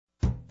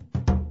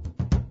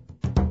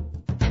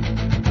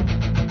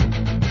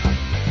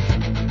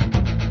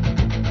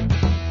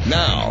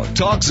Now,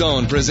 Talk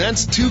Zone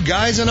presents Two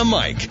Guys and a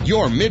Mic,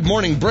 your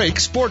mid-morning break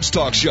sports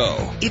talk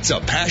show. It's a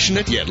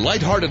passionate yet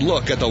lighthearted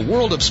look at the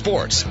world of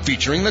sports,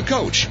 featuring the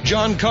coach,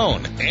 John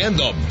Cohn, and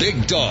the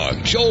big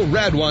dog, Joel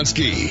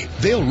Radwanski.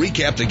 They'll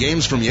recap the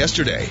games from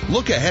yesterday,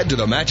 look ahead to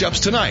the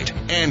matchups tonight,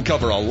 and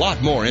cover a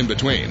lot more in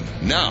between.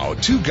 Now,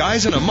 Two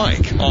Guys and a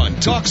Mic on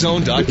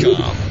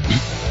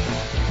TalkZone.com.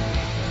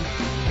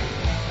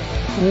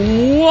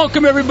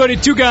 Welcome, everybody.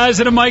 Two Guys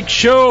and a Mic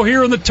show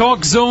here on the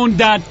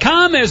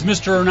TalkZone.com. As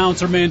Mr.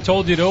 Announcer Man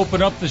told you to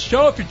open up the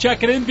show, if you're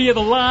checking in via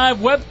the live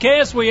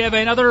webcast, we have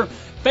another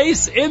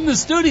face in the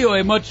studio,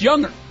 a much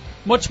younger,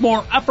 much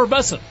more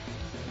effervescent,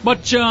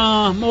 much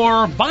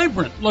more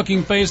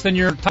vibrant-looking face than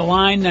your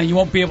line. Now, you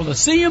won't be able to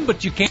see him,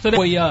 but you can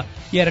today.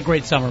 You had a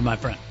great summer, my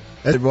friend.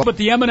 But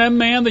the M&M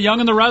man, the young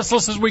and the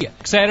restless, as we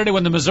get Saturday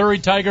when the Missouri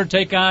Tiger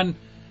take on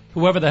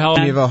whoever the hell.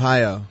 Of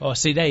Ohio. Oh,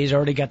 see, he's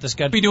already got this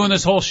guy. Be doing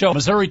this whole show.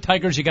 Missouri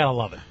Tigers, you got to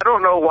love it. I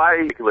don't know why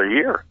particular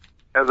year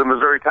as a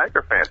Missouri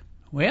Tiger fan.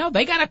 Well,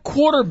 they got a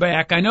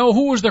quarterback. I know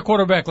who was their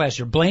quarterback last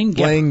year. Blaine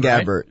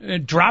Gabbert.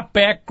 Right? Drop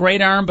back,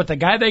 great arm, but the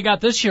guy they got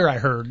this year, I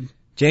heard.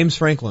 James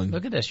Franklin.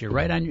 Look at this. You're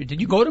right on your.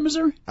 Did you go to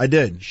Missouri? I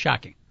did.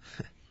 Shocking.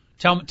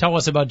 Tell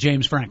us about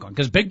James Franklin,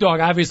 because Big Dog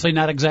obviously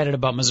not excited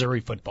about Missouri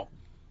football.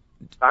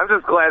 I'm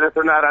just glad that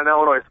they're not on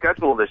Illinois'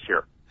 schedule this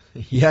year.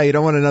 Yeah, you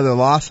don't want another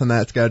loss on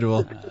that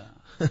schedule.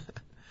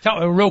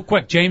 Real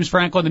quick, James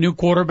Franklin, the new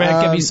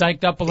quarterback, get me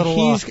psyched up a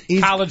little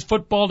he's college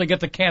football to get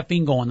the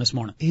caffeine going this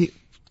morning.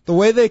 The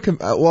way they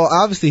well,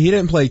 obviously he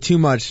didn't play too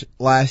much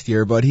last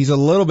year, but he's a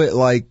little bit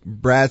like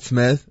Brad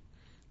Smith,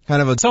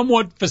 kind of a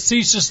somewhat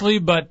facetiously,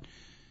 but.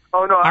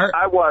 Oh no,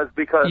 I was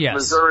because yes.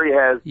 Missouri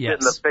has been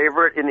the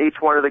favorite in each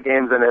one of the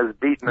games and has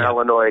beaten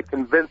Illinois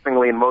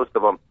convincingly in most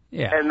of them.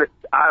 Yeah. And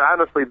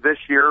honestly, this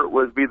year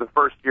would be the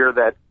first year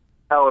that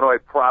Illinois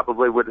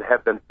probably would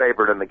have been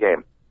favored in the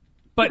game.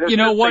 But you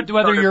know what?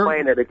 Whether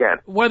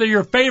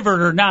you're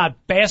favored or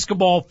not,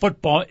 basketball,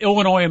 football,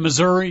 Illinois and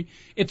Missouri,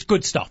 it's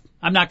good stuff.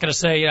 I'm not going to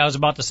say. I was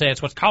about to say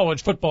it's what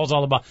college football is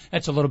all about.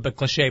 That's a little bit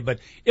cliche, but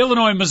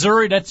Illinois and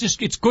Missouri,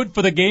 it's good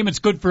for the game. It's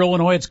good for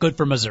Illinois. It's good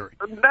for Missouri.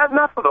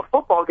 Not for the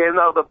football game.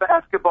 No, the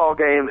basketball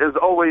game is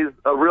always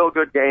a real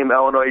good game.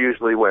 Illinois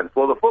usually wins.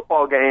 Well, the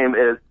football game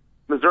is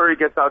Missouri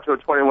gets out to a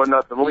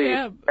 21-0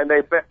 lead, and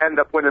they end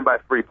up winning by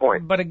 3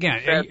 points. But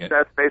again,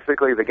 that's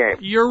basically the game.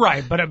 You're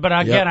right, but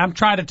again, I'm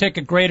trying to take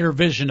a greater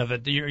vision of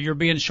it. You're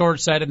being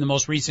short-sighted in the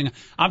most recent.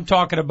 I'm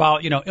talking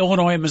about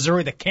Illinois and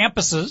Missouri, the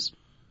campuses.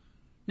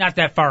 Not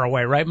that far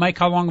away, right, Mike?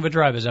 How long of a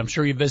drive is it? I'm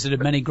sure you visited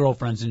many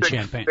girlfriends in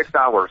Champaign. 6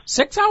 hours.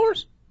 6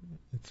 hours?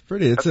 It's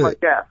pretty. It's a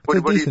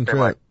what decent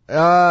trip.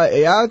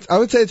 Yeah, I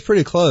would say it's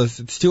pretty close.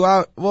 It's 2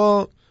 hours.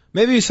 Well,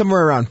 maybe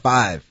somewhere around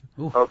 5.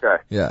 Ooh. Okay.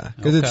 Yeah,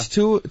 because it's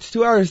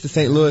 2 hours to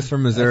St. Louis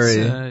from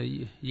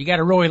Missouri. You got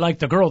to really like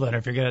the girl then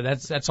if you're gonna.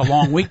 That's a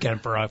long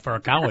weekend for a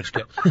college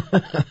kid.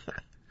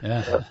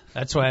 Yeah,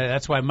 that's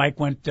why Mike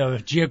went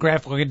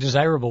geographically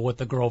desirable with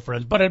the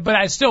girlfriends. But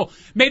I still,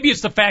 maybe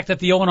it's the fact that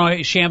the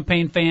Illinois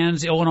Champaign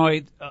fans,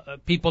 Illinois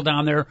people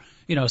down there,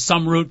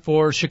 some root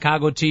for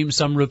Chicago teams,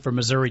 some root for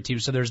Missouri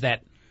teams. So there's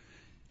that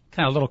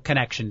kind of little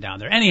connection down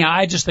there. Anyhow,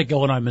 I just think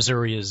Illinois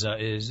Missouri is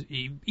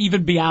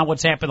even beyond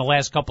what's happened the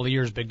last couple of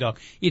years, Big Dog.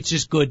 It's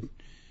just good.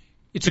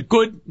 It's a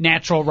good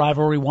natural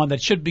rivalry, one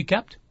that should be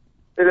kept.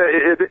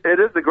 It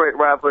is a great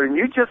rivalry, and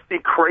you just see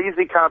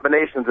crazy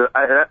combinations.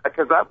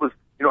 Because I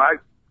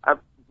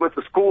went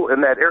to school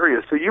in that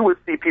area, so you would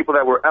see people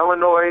that were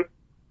Illinois,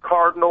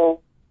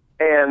 Cardinal,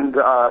 and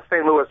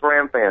St. Louis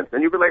Ram fans,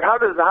 and you'd be like, how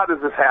does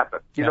this happen?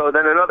 Then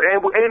another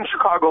and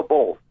Chicago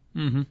Bulls.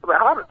 Mm-hmm.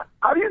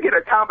 How do you get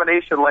a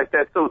combination like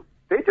that? So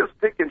they just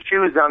pick and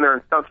choose down there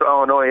in Central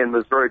Illinois and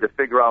Missouri to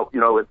figure out,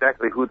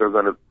 exactly whose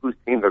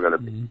team they're gonna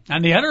be. Mm-hmm.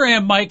 On the other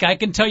hand, Mike, I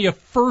can tell you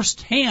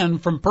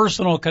firsthand from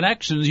personal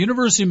connections,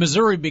 University of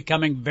Missouri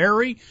becoming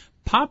very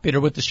popular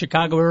with the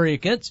Chicago area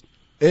kids.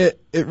 It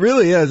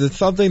really is. It's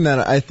something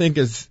that I think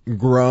has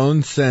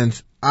grown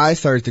since I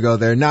started to go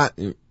there. Not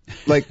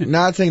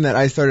saying that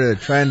I started a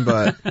trend,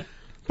 but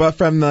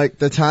from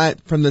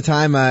the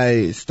time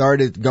I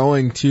started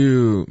going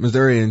to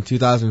Missouri in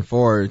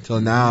 2004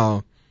 till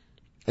now,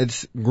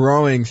 it's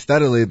growing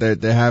steadily.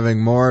 They're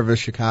having more of a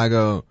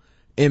Chicago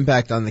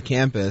impact on the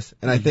campus,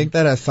 and I think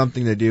that has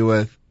something to do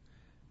with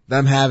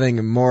them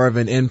having more of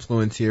an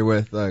influence here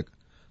with a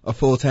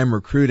full-time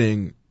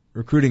recruiting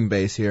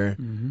base here.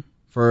 Mm-hmm.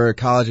 For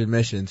college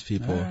admissions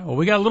people. Well,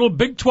 we got a little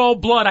Big 12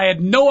 blood. I had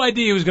no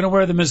idea he was going to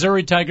wear the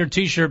Missouri Tiger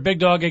t-shirt. Big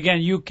Dog,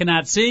 again, you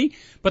cannot see,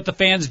 but the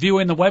fans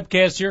viewing the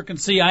webcast here can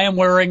see I am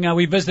wearing,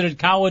 we visited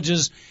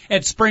colleges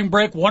at spring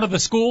break. One of the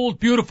schools,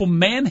 beautiful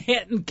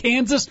Manhattan,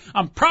 Kansas.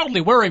 I'm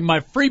proudly wearing my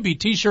freebie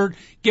t-shirt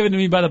given to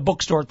me by the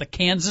bookstore at the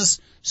Kansas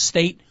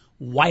State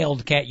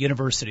Wildcat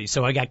University.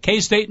 So I got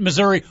K-State and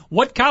Missouri.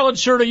 What college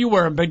shirt are you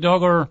wearing, Big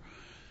Dog? Or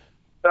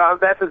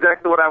that's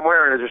exactly what I'm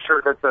wearing, is a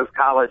shirt that says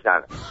college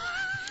on it.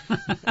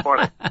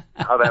 Morning.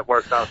 How that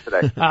works out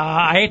today.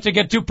 I hate to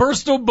get too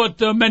personal, but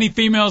many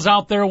females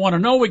out there want to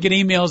know. We get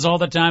emails all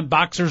the time.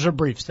 Boxers or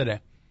briefs today?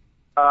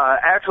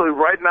 Actually,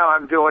 right now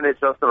I'm doing it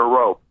just in a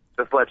robe.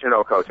 Just to let you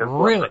know, Coach.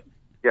 Really?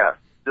 Yes.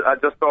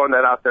 Just throwing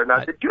that out there.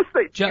 Now, did you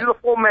say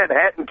beautiful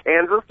Manhattan,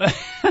 Kansas?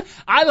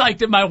 I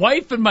liked it. My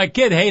wife and my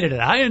kid hated it.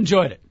 I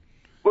enjoyed it.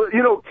 Well,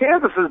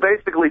 Kansas is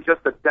basically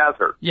just a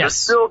desert.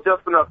 Yes. There's still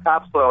just enough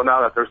topsoil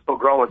now that they're still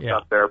growing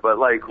stuff there, but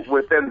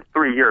within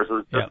 3 years,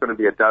 it's just going to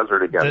be a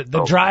desert again.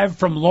 The drive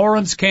from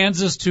Lawrence,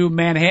 Kansas to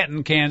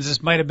Manhattan,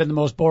 Kansas might have been the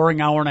most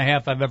boring hour and a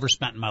half I've ever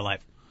spent in my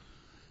life.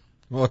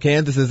 Well,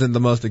 Kansas isn't the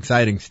most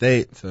exciting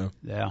state, so.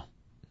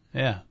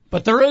 Yeah.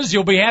 But there is,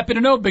 you'll be happy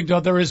to know, Big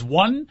Dog, there is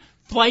one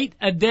flight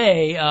a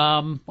day,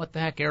 what the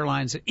heck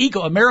airlines?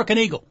 American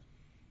Eagle.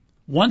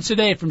 Once a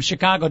day from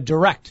Chicago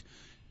direct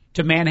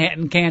to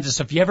Manhattan,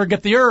 Kansas. If you ever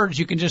get the urge,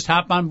 you can just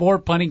hop on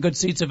board. Plenty good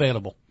seats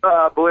available.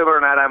 Believe it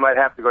or not, I might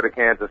have to go to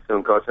Kansas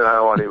soon, Coach, and I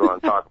don't even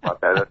want to talk about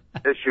that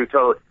issue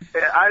totally.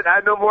 I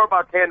know more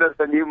about Kansas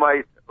than you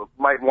might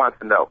want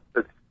to know.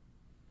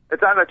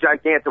 It's on a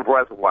gigantic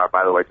reservoir,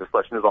 by the way, just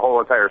let you know. The whole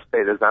entire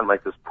state is on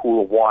like this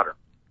pool of water.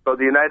 So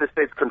the United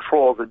States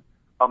controls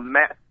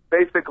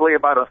basically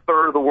about a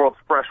third of the world's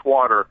fresh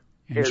water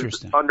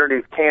is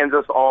underneath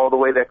Kansas, all the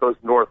way that goes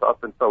north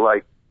up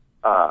into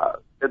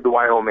the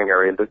Wyoming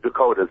area, in the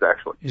Dakotas,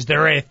 actually. Is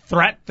there a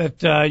threat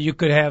that you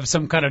could have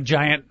some kind of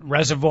giant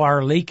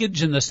reservoir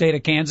leakage and the state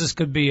of Kansas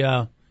could be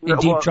in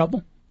deep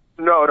trouble?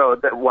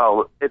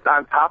 No. It's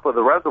on top of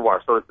the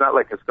reservoir, so it's not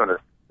like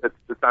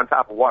it's on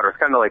top of water. It's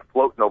kind of like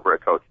floating over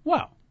it, Coach.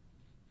 Wow.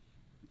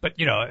 But,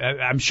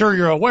 I'm sure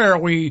you're aware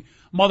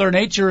Mother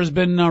Nature has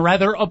been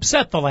rather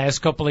upset the last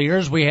couple of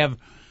years. We have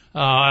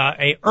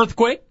a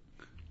earthquake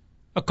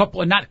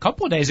not a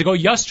couple of days ago,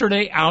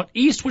 yesterday out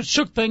east, which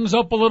shook things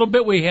up a little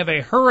bit. We have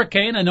a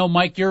hurricane. I know,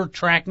 Mike, you're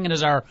tracking it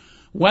as our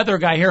weather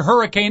guy here.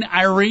 Hurricane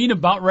Irene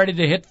about ready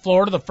to hit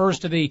Florida, the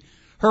first of the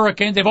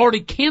hurricanes. They've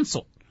already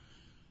canceled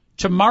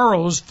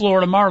tomorrow's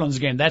Florida Marlins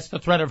game. That's the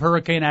threat of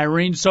Hurricane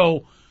Irene.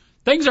 So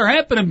things are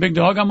happening, Big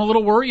Dog. I'm a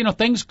little worried.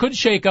 Things could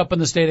shake up in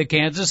the state of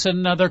Kansas,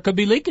 and there could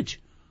be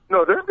leakage.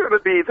 No, there's going to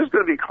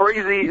be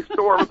crazy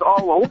storms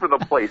all over the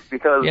place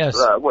because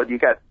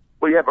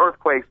you have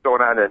earthquakes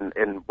going on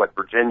in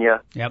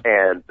Virginia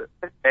and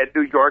at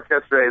New York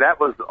yesterday. That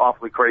was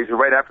awfully crazy.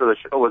 Right after the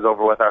show was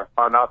over with, I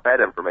found out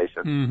that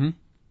information. Mm-hmm.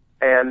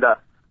 And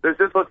there's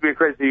just supposed to be a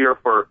crazy year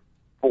for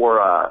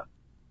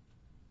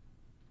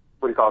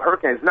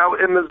hurricanes. Now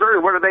in Missouri,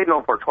 what are they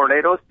known for?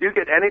 Tornadoes? Do you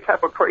get any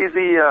type of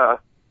crazy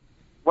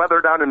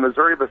weather down in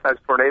Missouri besides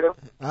tornadoes?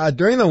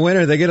 During the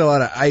winter, they get a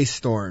lot of ice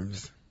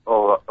storms.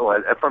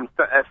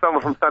 As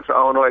someone from Central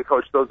Illinois,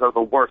 Coach, those are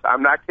the worst.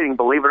 I'm not kidding.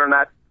 Believe it or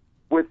not,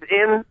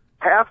 within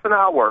half an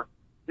hour,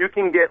 you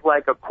can get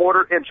like a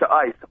quarter-inch of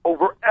ice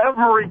over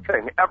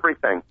everything.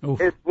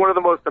 Oof. It's one of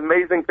the most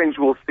amazing things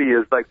you will see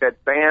is like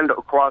that band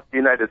across the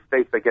United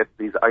States that gets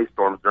these ice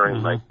storms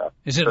during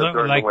Is it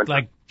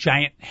like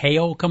giant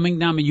hail coming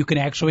down? I mean, you can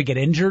actually get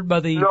injured by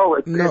the... No,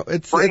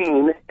 it's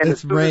rain, and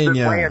as soon as it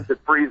lands, it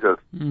freezes.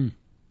 Mm.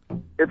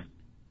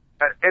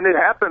 And it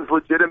happens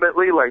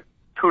legitimately like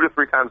 2 to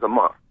 3 times a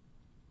month.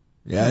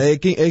 Yeah,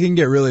 it can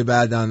get really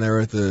bad down there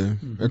with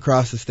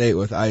across the state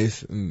with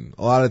ice, and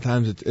a lot of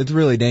times it's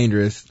really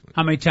dangerous.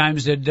 How many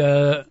times did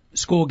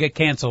school get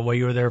canceled while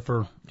you were there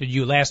for? Did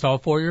you last all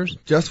 4 years?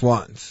 Just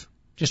once.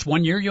 Just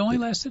 1 year you only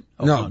lasted?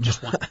 Oh, no,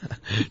 just one.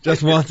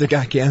 Just once it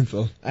got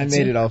canceled. I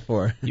made it all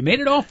 4. You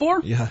made it all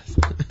 4? Yes.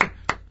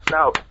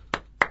 Now,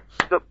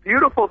 the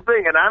beautiful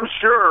thing, and I'm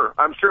sure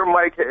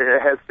Mike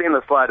has seen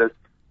this slide,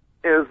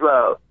 is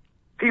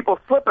people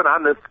slipping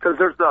on this because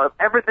there's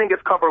everything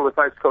gets covered with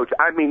ice, Coach.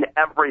 I mean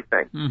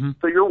everything. Mm-hmm.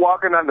 So you're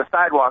walking on the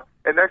sidewalk,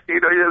 and next thing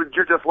you know,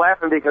 you're just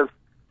laughing because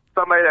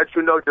somebody that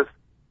you know just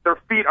their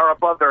feet are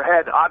above their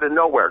head out of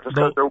nowhere. Just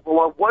because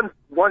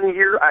one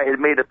year I had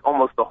made it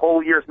almost the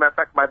whole year. As a matter of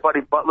fact, my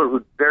buddy Butler,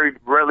 who very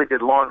rarely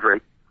did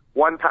laundry,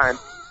 one time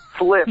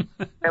slipped,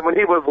 and when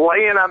he was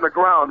laying on the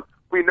ground,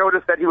 we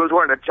noticed that he was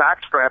wearing a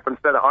jock strap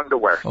instead of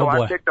underwear. So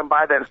I picked him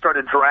by that and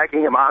started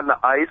dragging him on the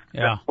ice.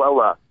 Yeah.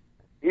 Well,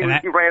 he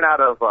ran out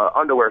of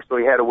underwear, so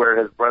he had to wear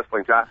his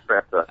wrestling jock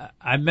strap.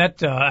 I met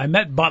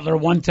Butler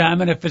one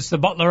time, and if it's the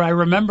Butler I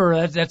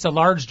remember, that's a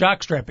large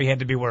jock strap he had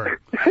to be wearing.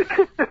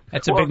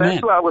 That's a big man.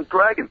 That's who I was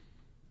dragging.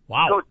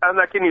 Wow. So I'm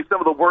not kidding you. Some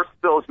of the worst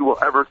spills you will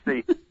ever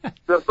see.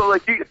 so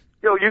like you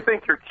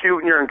think you're cute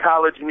and you're in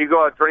college and you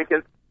go out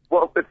drinking.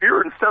 Well, if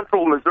you're in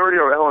Central Missouri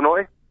or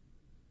Illinois,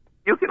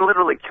 you can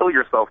literally kill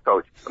yourself,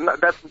 Coach.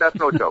 That's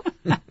no joke.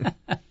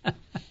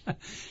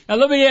 Now,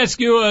 let me ask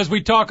you, as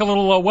we talk a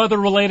little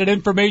weather-related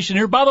information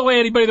here. By the way,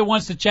 anybody that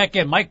wants to check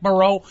in, Mike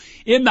Moreau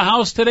in the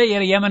house today.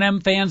 Any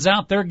M&M fans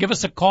out there, give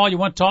us a call. You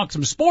want to talk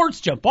some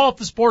sports, jump off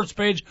the sports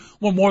page.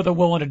 We're more than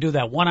willing to do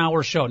that. 1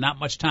 hour show, not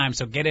much time,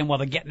 so get in while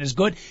the getting is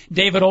good.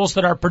 David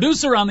Olstead, our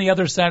producer on the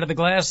other side of the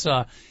glass,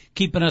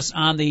 keeping us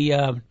on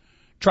the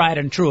tried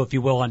and true, if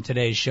you will, on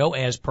today's show,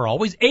 as per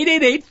always.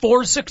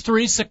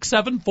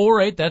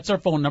 888-463-6748. That's our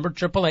phone number,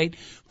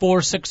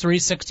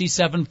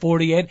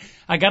 888-463-6748.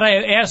 I got to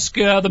ask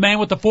the man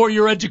with the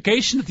 4-year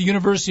education at the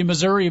University of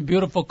Missouri in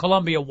beautiful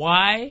Columbia,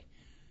 why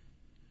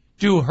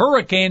do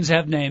hurricanes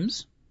have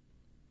names,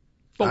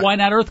 but why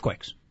not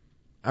earthquakes?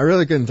 I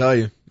really couldn't tell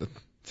you.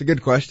 It's a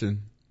good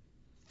question.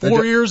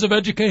 4 years of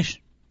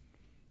education.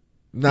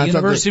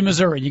 University of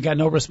Missouri. You got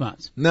no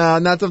response. No,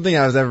 not something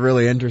I was ever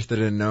really interested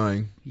in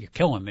knowing. You're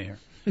killing me here.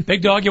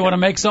 Big Dog, you want to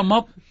make something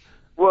up?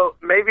 Well,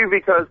 maybe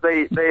because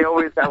they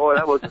always have, well,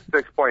 that was a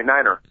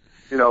 6.9er.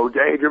 You know,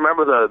 Jay, do you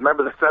remember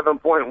the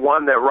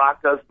 7.1 that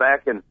rocked us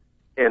back in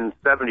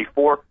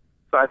 74?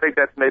 So I think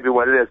that's maybe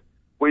what it is.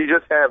 Where you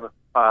just have,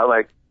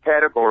 like,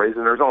 categories,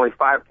 and there's only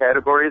 5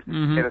 categories,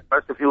 and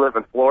especially if you live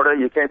in Florida,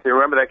 you can't say,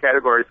 remember that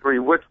category 3,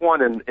 which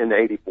one in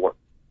 84?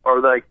 Or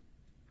like,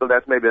 so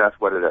that's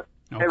what it is.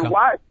 Okay. And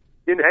why?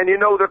 And you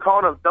know, they're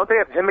calling them, don't they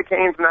have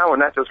hurricanes now and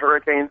not just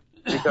hurricanes?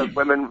 Because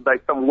women,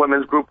 like some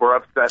women's group were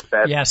upset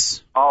that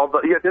yes.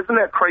 Isn't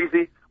that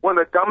crazy? One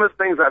of the dumbest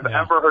things I've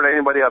ever heard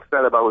anybody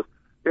upset about was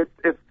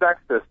it's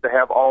sexist to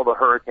have all the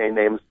hurricane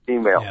names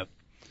female. Yep.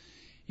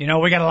 You know,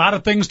 we got a lot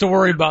of things to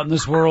worry about in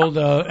this world.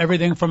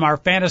 Everything from our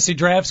fantasy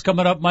drafts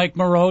coming up, Mike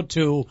Moreau,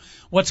 to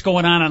what's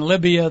going on in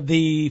Libya.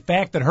 The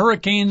fact that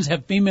hurricanes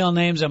have female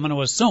names, I'm going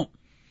to assume,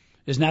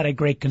 is not a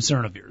great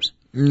concern of yours.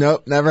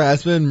 Nope, never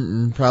has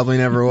been, probably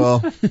never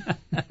will.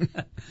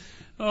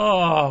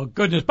 Oh,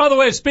 goodness. By the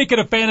way, speaking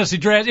of fantasy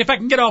drafts, if I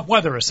can get off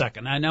weather a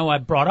second. I know I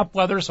brought up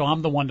weather, so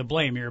I'm the one to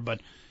blame here,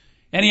 but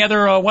any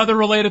other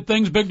weather-related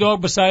things, Big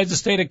Dog, besides the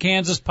state of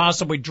Kansas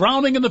possibly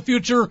drowning in the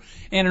future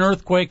and an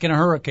earthquake and a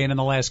hurricane in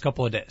the last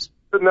couple of days?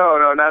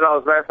 No, not at all.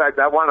 As a matter of fact,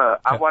 I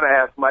want to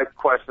ask Mike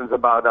questions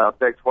about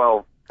Big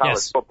 12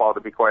 college football,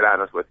 to be quite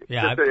honest with you.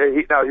 Yeah,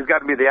 now, he's got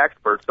to be the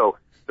expert, so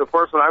the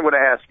first one I'm going to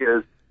ask you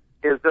is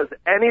does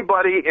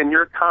anybody in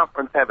your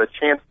conference have a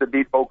chance to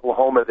beat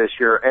Oklahoma this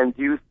year? And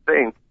do you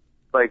think,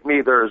 like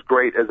me, they're as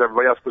great as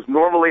everybody else? Because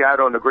normally I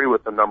don't agree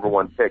with the number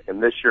one pick,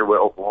 and this year with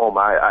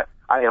Oklahoma,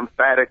 I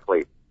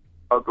emphatically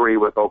agree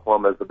with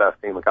Oklahoma as the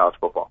best team in college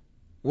football.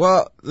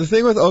 Well, the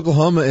thing with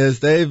Oklahoma is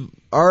they've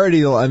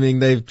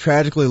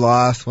tragically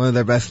lost one of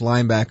their best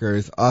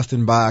linebackers,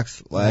 Austin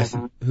Box,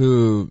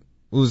 who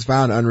was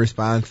found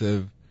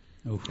unresponsive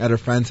at a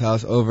friend's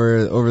house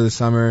over the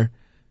summer.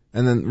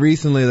 And then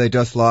recently they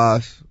just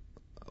lost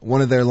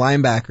one of their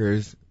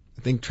linebackers,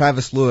 I think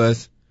Travis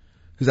Lewis,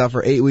 who's out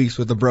for 8 weeks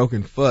with a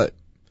broken foot.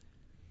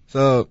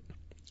 So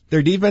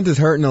their defense is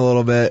hurting a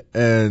little bit,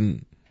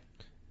 and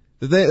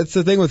it's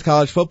the thing with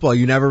college football.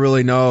 You never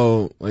really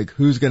know like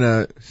who's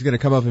gonna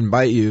come up and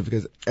bite you,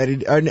 because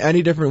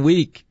any different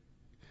week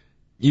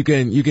you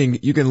can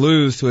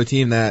lose to a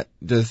team that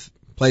just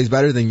plays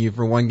better than you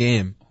for one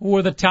game. Who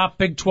are the top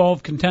Big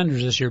 12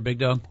 contenders this year, Big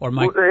Dog or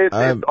Mike?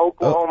 It's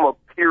Oklahoma.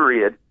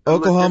 Period.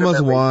 Oklahoma's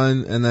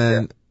one, and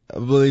then I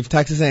believe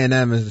Texas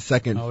A&M is the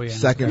second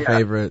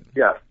favorite.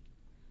 Yes,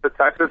 the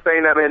Texas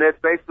A&M, and it's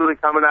basically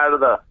coming out of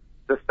the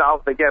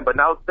South again. But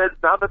now that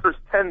there's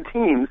 10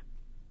 teams,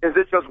 is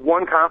it just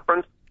one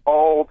conference?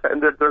 All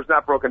 10, there's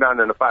not broken down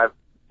into 5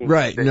 teams.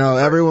 Right. No,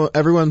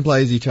 everyone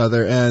plays each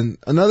other, and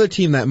another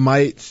team that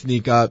might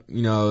sneak up,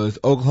 is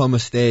Oklahoma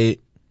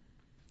State.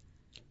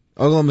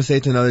 Oklahoma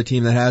State's another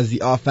team that has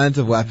the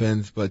offensive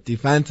weapons, but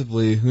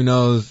defensively, who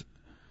knows?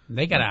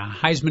 They got a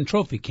Heisman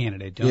Trophy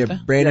candidate, don't they?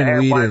 Brandon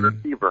Weeden. Wide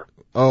receiver.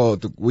 Oh,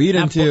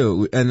 Weeden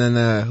too. And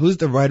then who's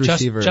the wide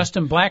receiver?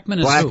 Justin Blackman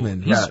is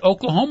Blackman. Who? He's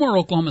Oklahoma or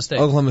Oklahoma State?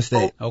 Oklahoma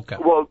State. Okay.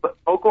 Well,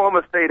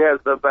 Oklahoma State has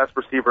the best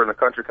receiver in the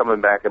country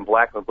coming back in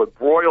Blackman, but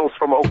Broyles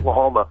from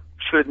Oklahoma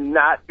should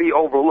not be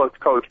overlooked,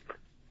 Coach.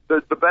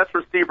 The best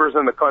receivers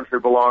in the country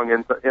belong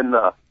in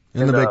the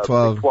Big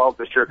 12. Big 12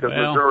 this year, because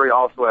Missouri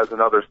also has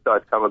another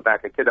stud coming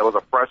back, a kid that was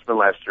a freshman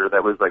last year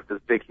that was like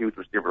this big, huge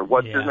receiver.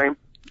 What's his name?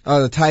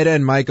 Oh, the tight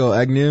end, Michael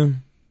Agnew.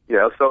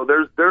 Yeah, so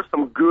there's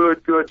some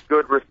good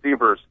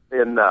receivers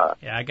in.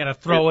 Yeah, I got to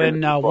throw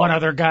in one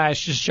other guy. It's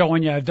just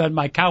showing you I've done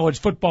my college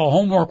football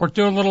homework. We're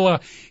doing a little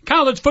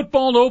college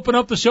football to open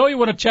up the show. You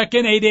want to check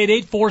in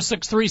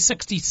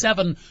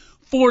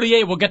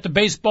 888-463-6748. We'll get to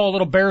baseball, a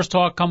little Bears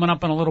talk coming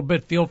up in a little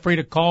bit. Feel free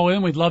to call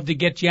in. We'd love to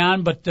get you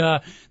on. But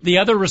the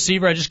other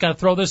receiver, I just got to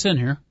throw this in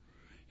here.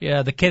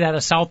 Yeah, the kid out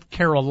of South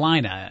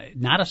Carolina,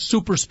 not a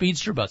super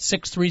speedster, about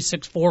 6'3",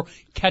 6'4",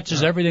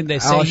 catches everything they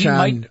say he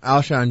might.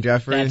 Alshon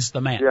Jeffrey. That's the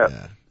man.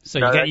 Yeah.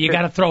 So you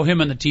got to throw him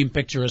in the team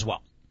picture as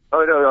well.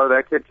 Oh no,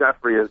 that kid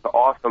Jeffrey is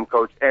awesome,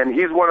 Coach, and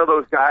he's one of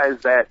those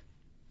guys that,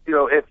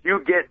 if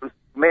you get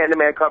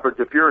man-to-man coverage,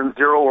 if you're in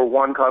 0 or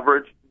 1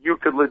 coverage, you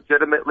could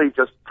legitimately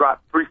just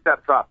drop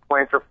 3-step drop,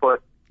 plant your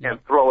foot,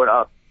 and throw it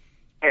up.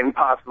 And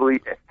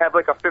possibly have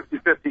like a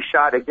 50-50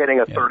 shot at getting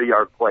a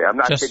 30-yard play. I'm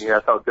not kidding.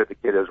 That's how good the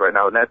kid is right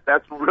now. And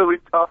that's really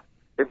tough.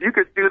 If you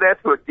could do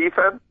that to a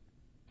defense,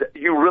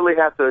 you really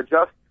have to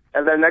adjust.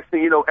 And then next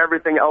thing you know,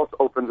 everything else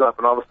opens up,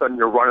 and all of a sudden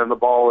you're running the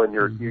ball, and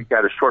you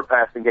got a short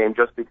passing game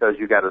just because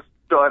you got a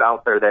stud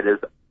out there that is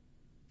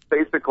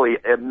basically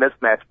a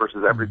mismatch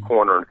versus every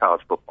corner in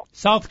college football.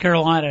 South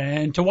Carolina,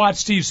 and to watch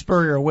Steve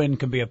Spurrier win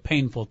can be a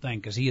painful thing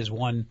because he is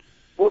one.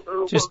 What,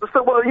 he's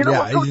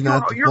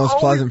not the most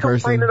pleasant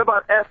person. You're complaining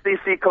about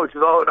SEC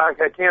coaches. Oh, I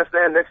can't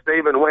stand Nick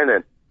Saban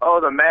winning. Oh,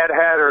 the Mad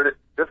Hatter,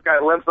 this guy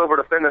limps over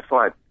the finish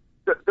line.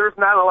 There's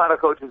not a lot of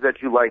coaches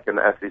that you like in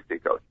the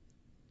SEC, Coach.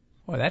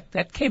 Boy,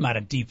 that came out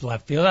of deep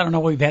left field. I don't know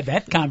if we've had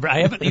that conversation.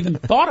 I haven't even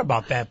thought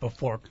about that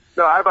before.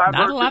 No, I've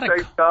heard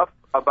you say stuff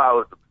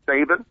about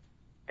Saban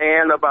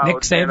and about Nick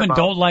Saban.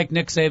 Don't like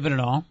Nick Saban at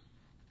all.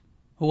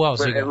 Who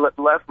else?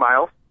 Les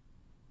Miles.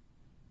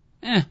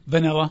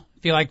 Vanilla.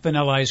 If you like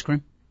vanilla ice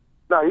cream.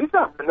 No, he's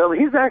not vanilla.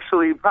 He's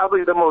actually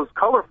probably the most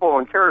colorful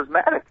and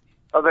charismatic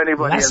of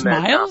anybody Les in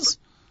that Miles? conference.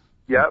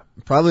 Yep.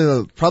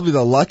 Probably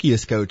the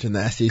luckiest coach in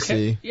the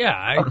SEC.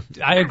 Yeah,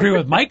 I agree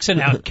with Mike saying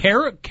how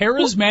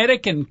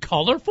charismatic and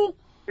colorful.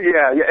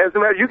 Yeah. As a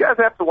matter, you guys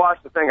have to watch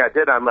the thing I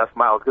did on Les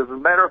Miles, because as a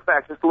matter of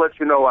fact, just to let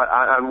you know,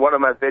 on one of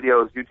my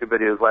YouTube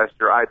videos last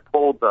year, I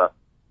pulled the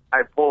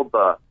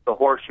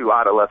horseshoe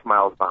out of Les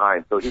Miles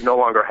behind, so he no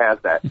longer has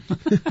that.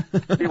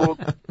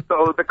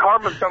 So the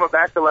karma's coming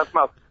back to Les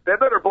Miles. They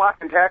better block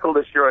and tackle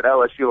this year at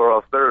LSU, or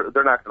else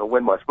they're not going to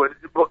win much. But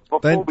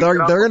they're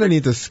going to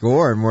need to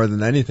score more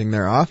than anything.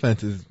 Their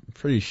offense is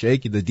pretty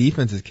shaky. The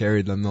defense has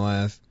carried them the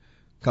last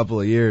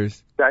couple of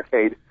years.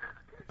 Decade.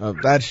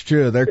 That's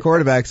true. The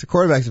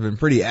quarterbacks have been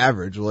pretty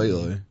average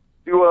lately.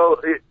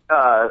 Well,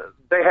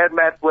 they had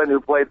Matt Flynn,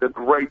 who played the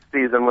great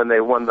season when they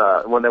won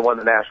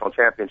the national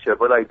championship.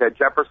 But like that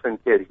Jefferson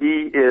kid,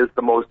 he is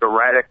the most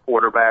erratic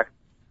quarterback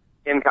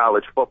in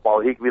college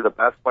football. He could be the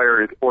best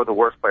player or the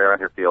worst player on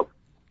your field.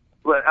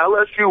 But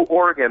LSU,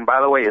 Oregon,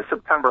 by the way, is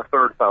September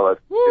 3rd, fellas.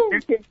 Woo.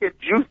 If you can get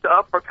juiced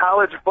up for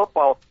college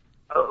football,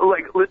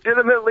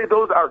 legitimately,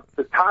 those are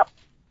the top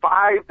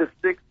 5 to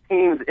 6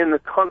 teams in the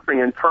country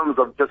in terms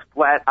of just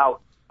flat out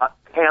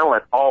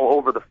talent all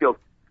over the field.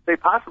 They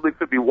possibly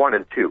could be 1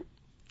 and 2.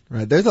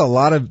 Right. There's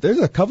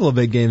a couple of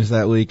big games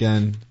that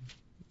weekend.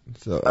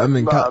 So I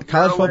mean, college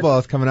football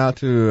is coming out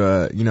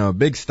to a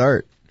big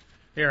start.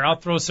 Here, I'll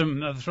throw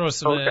some.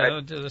 Okay.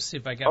 Let's see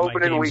if I got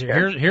Opening my games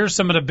weekend. here. Here's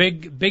some of the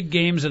big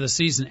games of the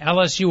season.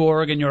 LSU,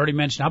 Oregon, you already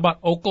mentioned. How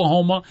about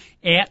Oklahoma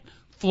at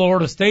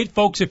Florida State,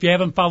 folks? If you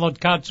haven't followed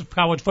college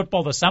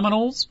football, the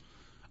Seminoles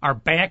are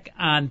back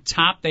on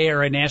top. They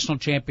are a national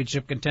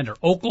championship contender.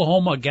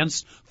 Oklahoma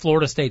against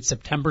Florida State,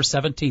 September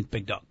 17th.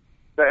 Big Dog.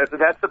 That's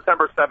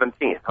September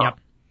 17th. Huh? Yep.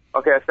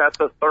 Okay, so that's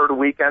the 3rd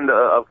weekend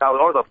of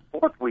college, or the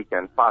 4th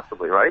weekend,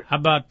 possibly, right? How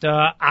about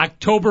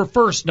October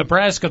 1st,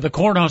 Nebraska, the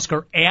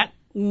Cornhusker at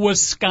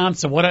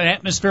Wisconsin. What an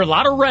atmosphere. A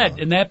lot of red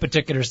in that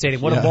particular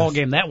stadium. What a ball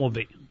game that will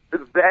be.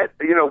 That,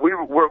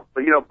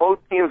 both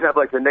teams have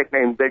like the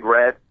nickname Big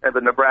Red, and the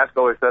Nebraska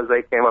always says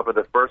they came up with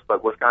it first,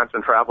 but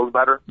Wisconsin travels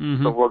better.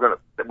 Mm-hmm. So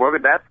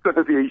that's going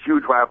to be a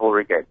huge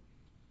rivalry game.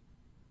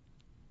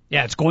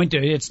 Yeah, it's going to.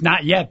 It's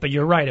not yet, but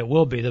you're right. It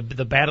will be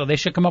the battle. They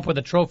should come up with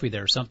a trophy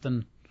there,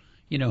 something.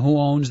 Who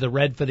owns the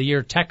red for the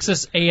year?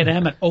 Texas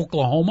A&M at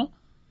Oklahoma.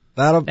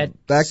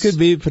 That could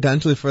be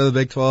potentially for the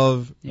Big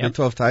 12 Big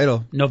 12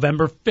 title.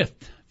 November 5th.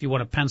 If you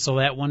want to pencil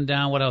that one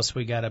down, what else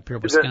we got up here?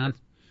 Wisconsin.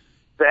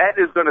 That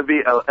is going to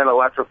be an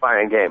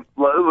electrifying game.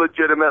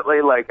 Legitimately,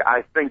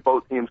 I think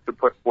both teams could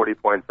put 40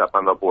 points up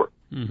on the board.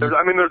 Mm-hmm. There's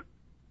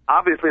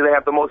obviously they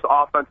have the most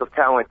offensive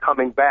talent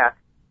coming back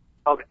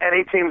of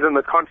any teams in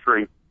the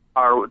country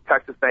are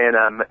Texas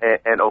A&M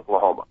and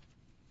Oklahoma.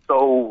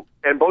 So,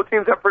 and both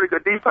teams have pretty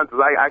good defenses.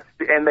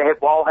 And they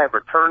all have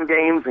return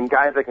games and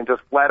guys that can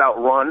just flat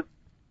out run.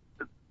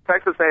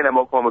 Texas A&M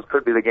Oklahoma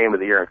could be the game of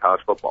the year in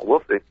college football.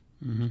 We'll see.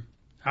 Mm-hmm.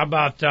 How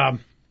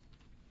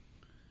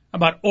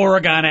about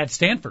Oregon at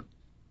Stanford,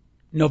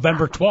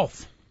 November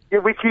 12th? Yeah,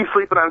 we keep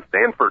sleeping on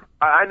Stanford.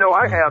 I know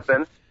I have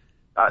been.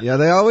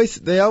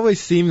 They always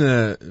seem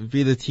to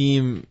be the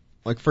team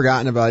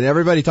forgotten about.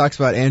 Everybody talks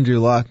about Andrew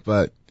Luck,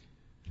 but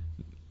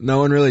no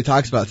one really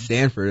talks about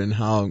Stanford and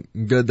how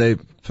good they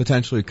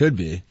potentially could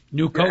be.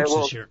 New coach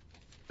this year.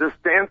 The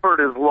Stanford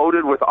is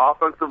loaded with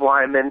offensive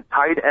linemen,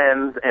 tight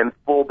ends, and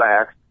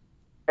fullbacks,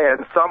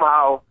 and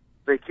somehow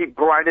they keep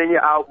grinding you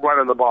out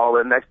running the ball,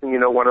 and next thing you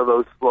know, one of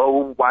those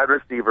slow wide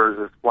receivers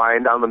is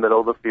flying down the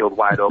middle of the field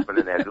wide open,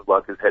 and Andrew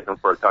Luck is hitting them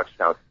for a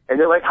touchdown. And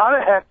you're like, how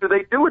the heck do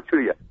they do it to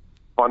you?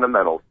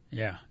 Fundamentals.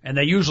 Yeah, and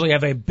they usually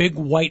have a big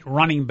white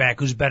running back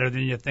who's better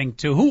than you think,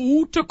 too.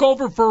 Who took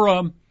over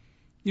for,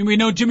 we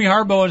know Jimmy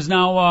Harbaugh is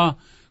now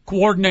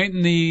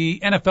coordinating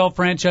the NFL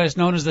franchise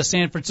known as the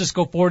San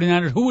Francisco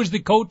 49ers. Who is the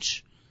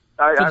coach?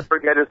 I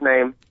forget his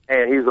name,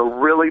 and he's a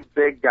really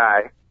big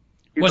guy.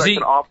 He was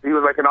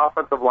like an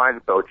offensive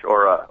line coach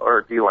or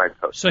a D-line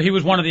coach. So he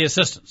was one of the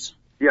assistants.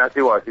 Yes,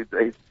 he was. He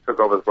took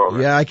over the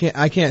program. Yeah, I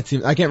can't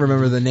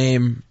remember the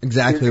name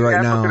exactly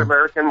right now. African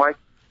American, Mike?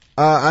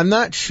 I'm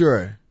not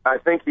sure. I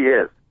think he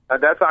is.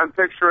 I'm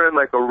picturing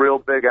like a real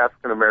big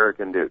African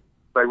American dude,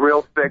 like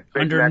real thick.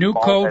 Big under new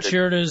coach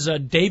here it is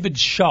David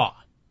Shaw.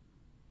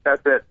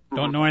 That's it.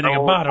 Don't know anything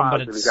about him,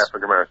 but he's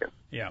African American.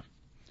 Yeah.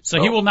 So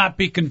he will not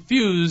be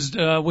confused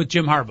with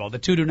Jim Harbaugh. The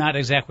two do not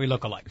exactly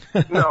look alike.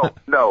 No. Okay.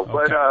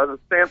 But the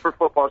Stanford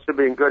football should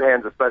be in good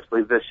hands,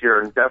 especially this year,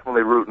 and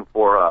definitely rooting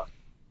for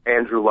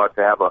Andrew Luck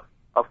to have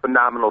a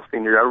phenomenal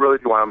senior year. I really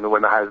do want him to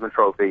win the Heisman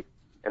Trophy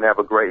and have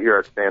a great year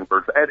at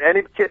Stanford. And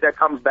any kid that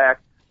comes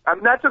back,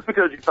 not just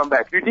because you come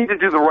back, you need to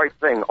do the right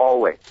thing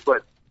always.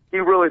 But he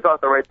really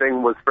thought the right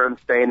thing was for him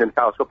staying in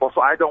college football.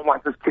 So I don't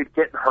want this kid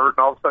getting hurt, and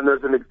all of a sudden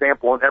there's an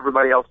example, and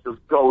everybody else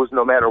just goes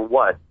no matter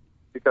what,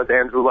 because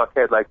Andrew Luck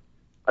had like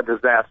a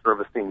disaster of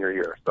a senior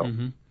year. So.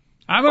 Mm-hmm.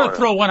 I'm going to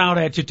throw one out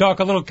at you.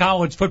 Talk a little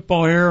college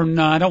football here, and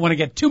I don't want to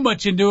get too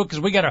much into it because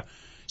we got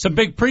some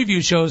big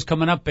preview shows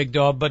coming up, Big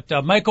Dog. But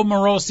Michael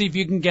Moreau, see if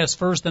you can guess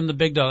first, then the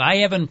Big Dog. I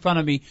have in front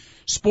of me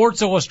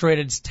Sports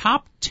Illustrated's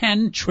top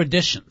 10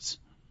 traditions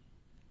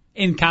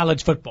in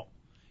college football.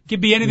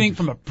 Could be anything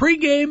from a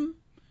pregame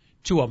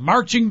to a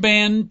marching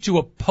band to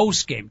a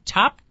postgame.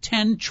 Top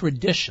 10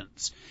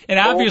 traditions. And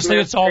obviously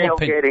it's all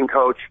opinion. Tailgating,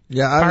 Coach.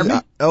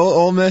 Yeah,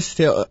 Ole Miss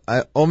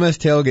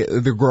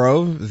tailgate. The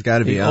Grove has got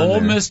to be on there.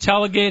 Ole Miss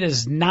tailgate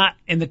is not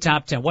in the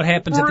top 10. What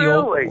happens at the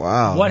Ole?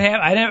 Wow. What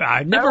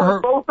I never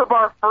heard. Both of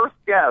our first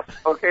guests.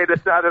 Okay,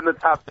 that's not in the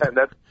top 10.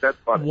 That's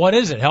funny. What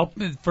is it? Help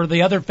for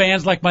the other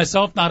fans like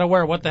myself not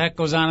aware what the heck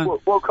goes on.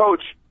 Well,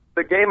 Coach,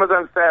 the game is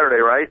on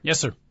Saturday, right? Yes,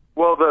 sir.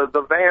 Well,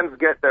 the vans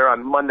get there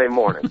on Monday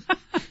morning.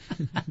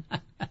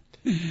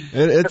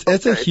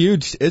 It's a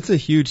huge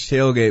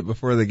tailgate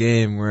before the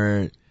game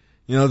where,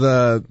 you know,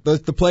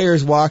 the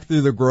players walk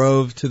through the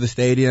Grove to the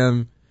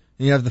stadium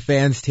and you have the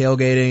fans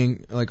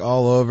tailgating like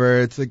all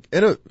over. It's like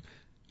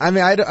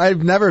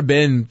I've never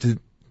been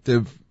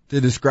to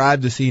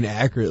describe the scene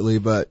accurately,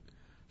 but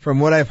from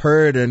what I've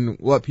heard and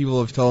what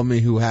people have told me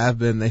who have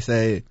been, they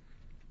say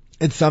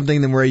it's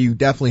something where you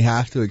definitely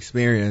have to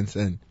experience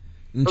and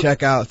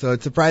check out. So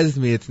it surprises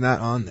me it's not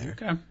on there.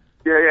 Okay.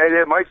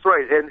 Yeah, Mike's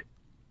right. And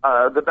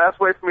the best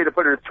way for me to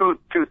put it are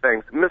two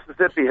things.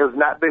 Mississippi has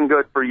not been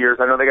good for years.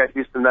 I know they got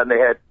Houston, then they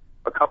had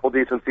a couple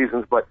decent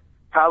seasons, but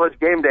College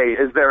Game Day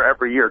is there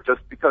every year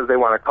just because they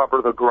want to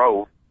cover the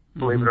Grove,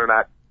 believe it or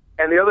not.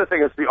 And the other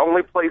thing is the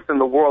only place in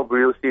the world where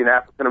you'll see an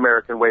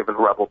African-American waving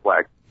the rebel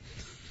flag.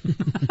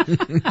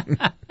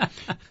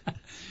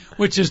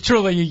 Which is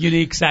truly a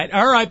unique sight.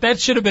 All right, that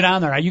should have been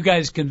on there. You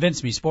guys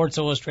convinced me. Sports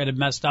Illustrated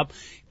messed up.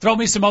 Throw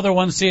me some other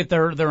ones, see if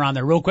they're on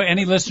there. Real quick,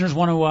 any listeners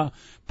want to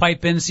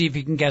pipe in, see if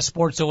you can guess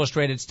Sports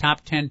Illustrated's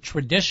top 10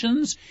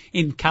 traditions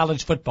in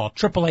college football.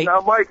 888. Now,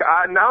 Mike,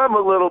 now I'm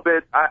a little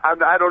bit,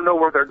 I don't know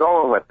where they're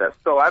going with this.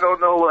 So I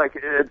don't know, like,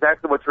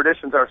 exactly what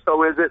traditions are.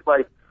 So is it,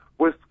 like,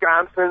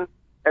 Wisconsin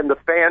and the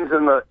fans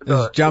in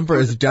the jump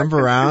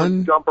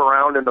around? Jump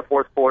around in the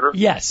fourth quarter?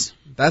 Yes.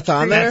 That's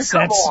on there?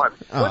 Come on.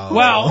 Oh.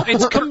 Well,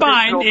 it's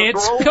combined.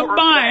 It's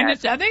combined.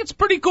 I think it's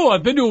pretty cool.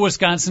 I've been to a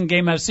Wisconsin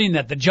game. I've seen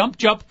that. The jump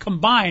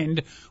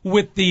combined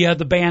with the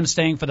band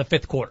staying for the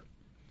fifth quarter.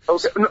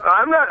 Okay. No,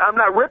 I'm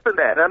not ripping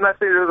that. I'm not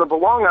saying it doesn't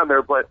belong on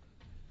there, but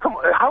come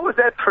on, how is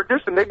that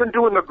tradition? They've been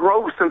doing the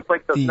Grove since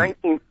like the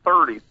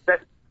 1930s.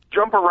 That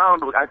jump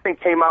around, I think,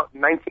 came out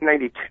in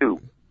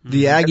 1992.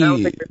 The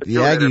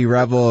Aggie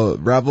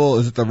Rebel,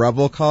 is it the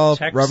Rebel call?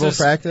 Texas Rebel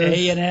practice?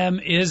 A&M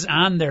is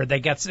on there. They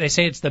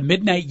say it's the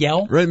midnight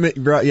yell.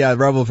 Yeah,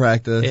 Rebel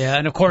practice. Yeah,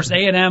 and of course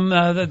A&M,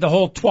 the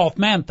whole 12th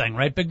man thing,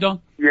 right, Big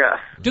Dog? Yes.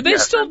 Do they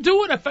still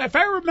do it? If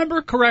I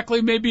remember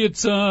correctly, maybe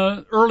it's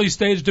early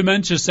stage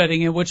dementia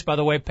setting in, which, by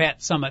the way,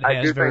 Pat Summit has.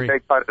 I do think they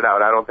cut it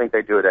out. I don't think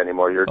they do it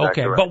anymore. You're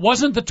exactly right. But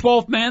wasn't the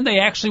 12th man, they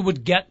actually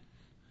would get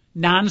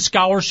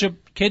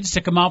non-scholarship kids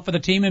to come out for the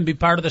team and be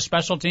part of the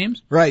special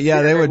teams? Right,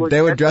 yeah,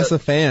 they would dress a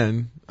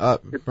fan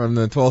up from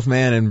the 12th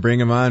man and bring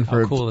him on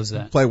for How cool is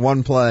that? Play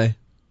one play.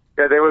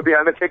 Yeah, they would be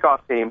on the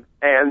kickoff team,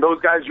 and those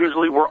guys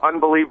usually were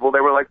unbelievable. They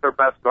were like their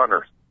best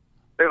gunners.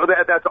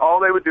 That's all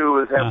they would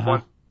do is have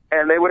one,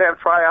 and they would have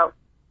tryouts.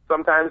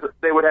 Sometimes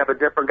they would have a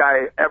different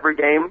guy every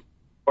game,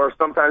 or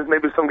sometimes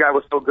maybe some guy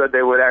was so good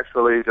they would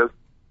actually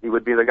he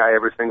would be the guy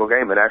every single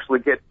game and actually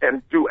get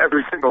and do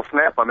every single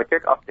snap on the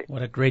kickoff team.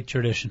 What a great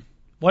tradition.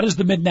 What is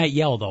the midnight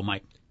yell, though,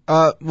 Mike?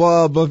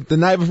 Well, but the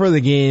night before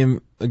the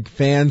game,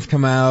 fans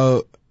come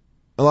out.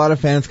 A lot of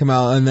fans come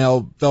out and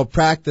they'll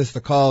practice the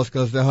calls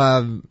because they'll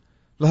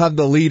have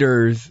the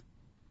leaders,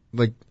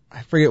 like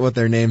I forget what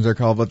their names are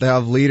called, but they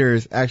have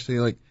leaders actually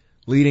like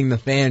leading the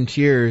fan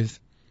cheers,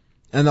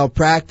 and they'll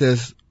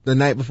practice the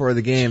night before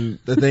the game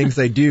the things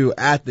they do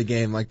at the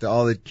game, like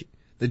all the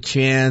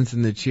chants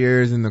and the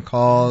cheers and the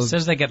calls. It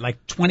says they get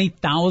like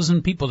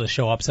 20,000 people to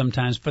show up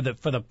sometimes for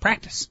the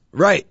practice.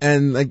 Right,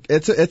 and like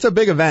it's a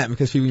big event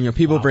because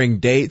people bring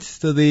dates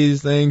to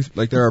these things.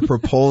 Like there are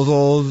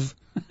proposals,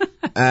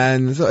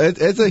 and so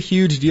it's a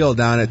huge deal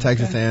down at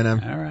Texas A&M.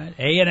 All right,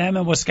 A&M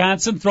and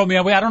Wisconsin. Throw me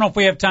away. I don't know if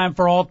we have time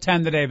for all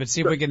 10 today, but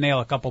see if we can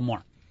nail a couple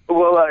more.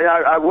 Well,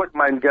 I wouldn't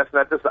mind guessing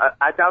at this.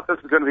 I doubt this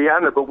is going to be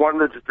on there, but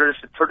one of the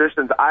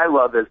traditions I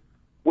love is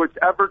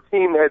whichever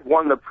team had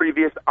won the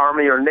previous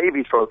Army or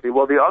Navy trophy,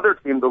 well, the other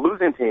team, the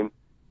losing team,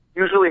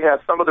 usually has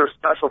some of their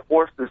special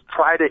forces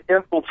try to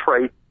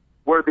infiltrate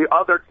where the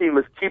other team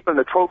is keeping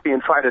the trophy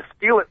and try to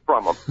steal it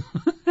from them.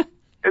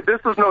 This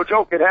is no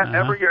joke. It happens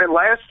every year. And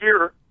last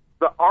year,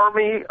 the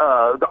Army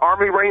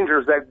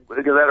Rangers that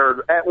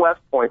are at West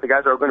Point, the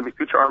guys that are going to be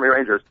future Army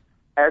Rangers,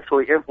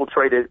 actually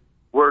infiltrated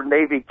where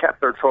Navy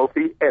kept their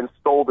trophy and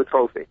stole the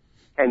trophy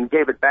and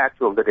gave it back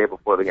to them the day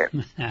before the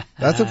game.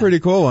 That's a pretty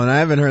cool one. I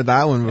haven't heard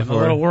that one before. I'm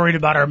a little worried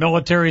about our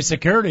military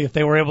security if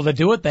they were able to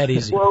do it that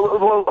easy.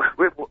 Well,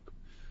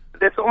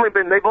 they've only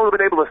been able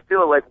to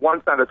steal it like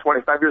once out of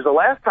 25 years. The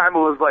last time it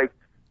was like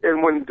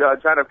when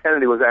John F.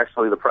 Kennedy was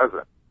actually the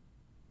president.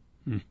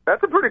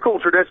 That's a pretty cool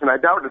tradition. I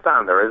doubt it's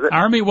on there, is it?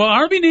 Army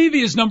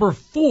Navy is number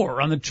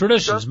 4 on the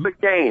traditions. Just the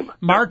game.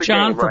 March the game,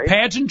 on for right?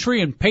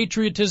 pageantry and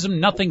patriotism.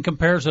 Nothing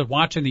compares with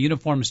watching the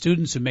uniformed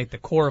students who make the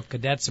Corps of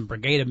Cadets and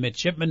Brigade of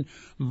Midshipmen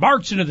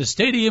march into the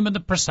stadium in the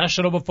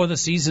processional before the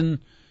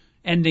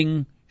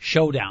season-ending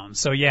showdown.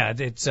 So yeah,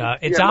 it's on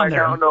Mike,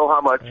 there. I don't know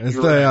how much. Is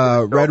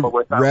the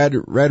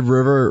Red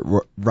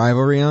River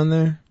rivalry on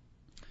there?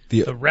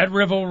 The Red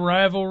River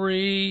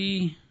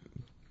rivalry.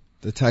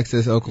 The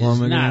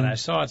Texas-Oklahoma game? I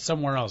saw it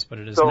somewhere else, but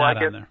it is not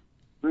on there.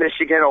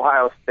 Michigan,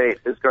 Ohio State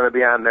is going to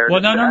be on there.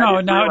 Well, no.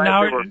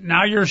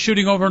 Now you're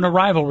shooting over into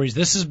rivalries.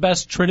 This is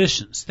best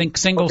traditions. Think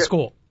single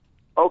school.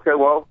 Okay,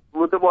 well,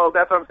 that's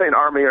what I'm saying.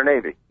 Army or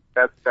Navy.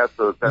 That's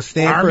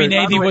Army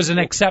Navy was an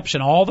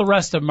exception. All the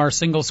rest of them are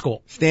single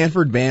school.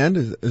 Stanford band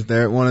is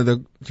there one of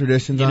the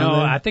traditions on there?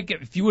 I think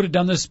if you would have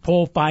done this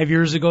poll 5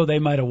 years ago, they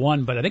might have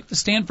won. But I think the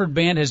Stanford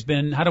band has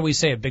been, how do we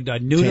say it, Big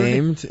Dog? Neutered.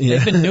 Tamed, yeah.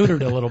 They've been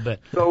neutered a little bit.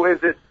 So is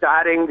it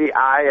dotting the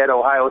I at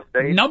Ohio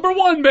State? Number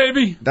 1,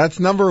 baby. That's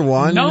number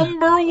 1.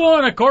 Number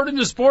 1, according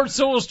to Sports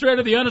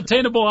Illustrated, the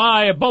unattainable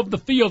eye above the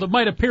field. It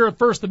might appear at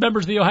first the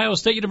members of the Ohio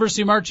State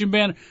University Marching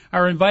Band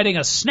are inviting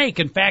a snake.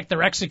 In fact,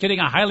 they're executing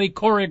a highly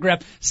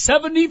choreographed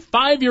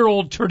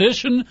 75-year-old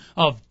tradition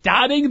of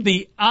dotting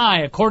the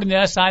I. According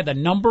to SI, the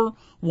number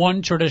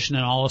 1 tradition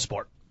in all of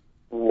sport.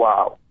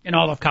 Wow. In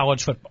all of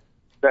college football.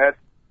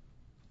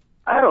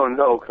 I don't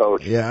know,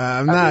 Coach. Yeah,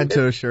 I'm not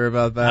so sure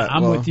about that.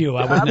 I'm with you.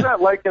 I'm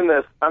not liking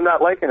this. I'm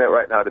not liking it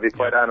right now, to be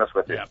quite honest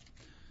with you. Yeah.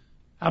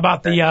 How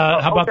about the?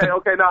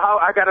 Okay. Now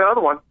I got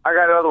another one.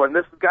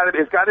 It's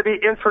got to be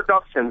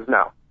introductions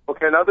now.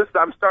 Okay. Now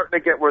I'm starting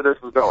to get where this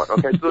is going.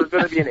 Okay. So there's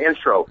going to be an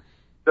intro.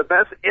 The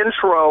best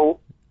intro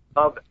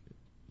of.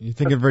 You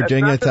think of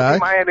Virginia Tech? It's not going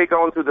to be Miami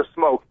going through the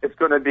smoke. It's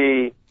going to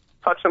be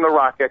touching the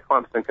rock at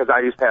Clemson, because I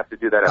used to have to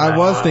do that. I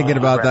was thinking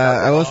about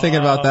that. I was thinking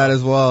about that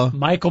as well.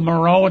 Michael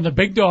Moreau and the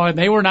Big Dog,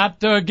 they were not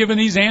given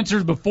these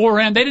answers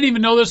beforehand. They didn't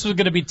even know this was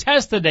going to be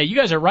tested today. You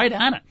guys are right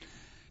on it.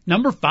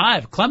 Number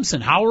 5,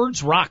 Clemson,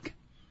 Howard's Rock.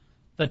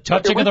 The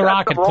touching of the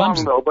rock at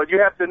Clemson. Though, but you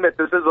have to admit,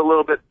 this is a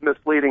little bit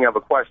misleading of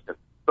a question.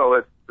 So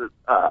it's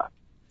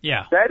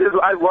yeah.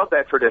 I love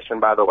that tradition,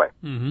 by the way.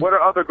 Mm-hmm. What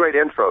are other great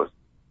intros?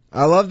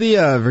 I love the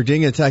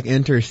Virginia Tech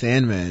Enter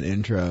Sandman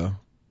intro.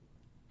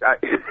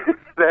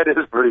 That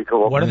is pretty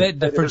cool. What are they?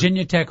 The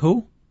Virginia Tech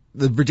who?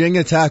 The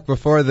Virginia Tech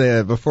before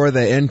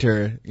they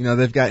enter.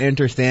 They've got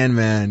Enter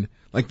Sandman,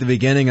 like the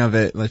beginning of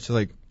it. It's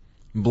like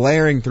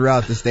blaring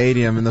throughout the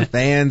stadium, and the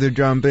fans are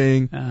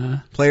jumping.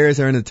 Players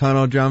are in the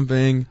tunnel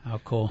jumping. How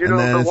cool!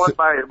 The one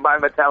by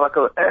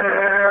Metallica.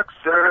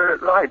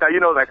 Right now, you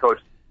know that, Coach.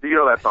 You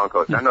know that song,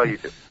 Coach. I know you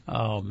do.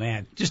 Oh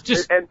man, just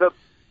and the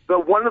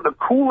one of the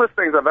coolest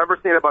things I've ever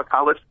seen about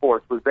college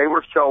sports was they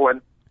were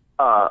showing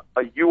a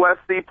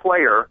USC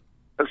player.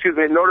 Excuse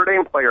me, a Notre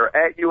Dame player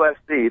at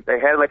USC. They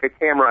had like a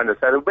camera on his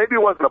head. Maybe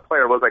it wasn't a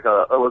player. It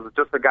was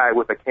just a guy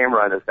with a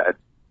camera on his head.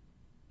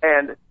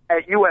 And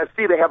at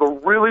USC, they have a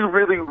really,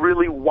 really,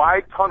 really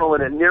wide tunnel,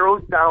 and it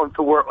narrows down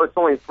to where it's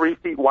only 3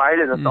 feet wide,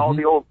 and it's all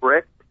the old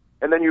brick.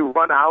 And then you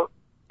run out,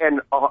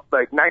 and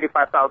like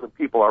 95,000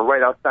 people are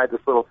right outside this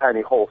little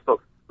tiny hole.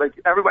 So like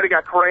everybody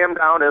got crammed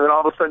down, and then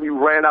all of a sudden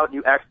you ran out and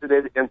you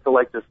exited into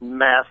like this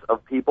mass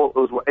of people.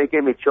 It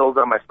gave me chills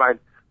on my spine.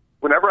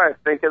 Whenever I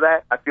think of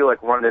that, I feel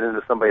like running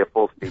into somebody at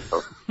full speed.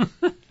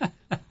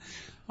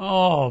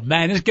 Oh,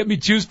 man, this get me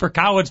juiced for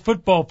college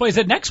football. Is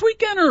it next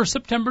weekend or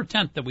September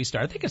 10th that we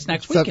start? I think it's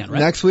next weekend, right?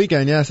 Next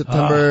weekend, yeah.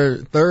 September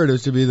 3rd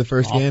is to be the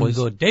first game.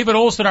 Good. David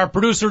Olson, our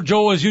producer,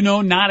 Joe, as you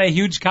know, not a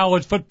huge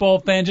college football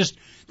fan. Just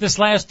this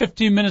last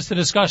 15 minutes of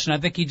discussion, I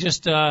think he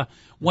just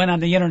went on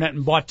the Internet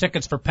and bought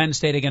tickets for Penn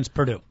State against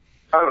Purdue.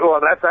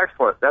 Well, that's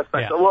excellent. That's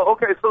excellent. Yeah. Well,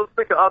 okay, so let's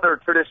think of other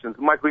traditions.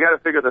 Mike, we got to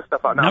figure this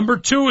stuff out now. Number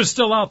 2 is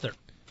still out there.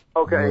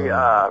 Okay,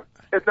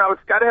 it's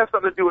got to have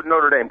something to do with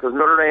Notre Dame, because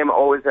Notre Dame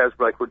always has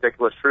like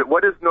ridiculous.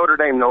 What is Notre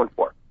Dame known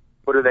for?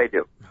 What do they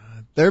do?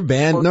 Their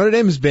band, Notre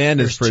Dame's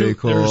band is pretty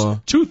cool. There's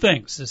 2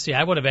 things. See,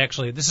 I would have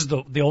actually. This is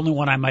the only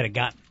one I might have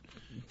gotten.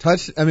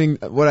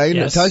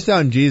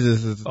 Touchdown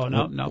Jesus is one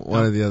of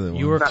the other ones.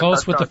 You were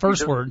close with the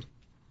first word.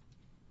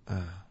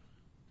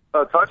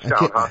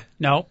 Touchdown, huh?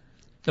 No,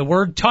 the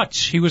word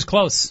touch. He was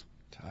close.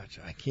 Touch.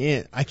 I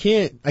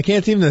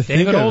can't seem to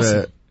think of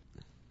it.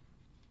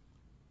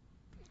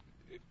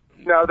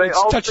 No, they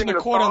all touching the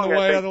court on the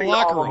way out of the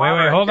locker room.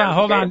 Wait,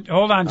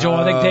 hold on, Joel.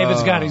 I think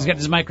David's got it. He's got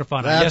his microphone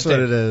on. That's what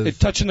it is. It's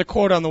touching the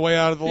court on the way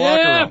out of the locker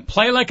room. Yeah,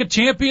 play like a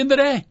champion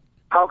today.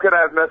 How could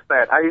I have missed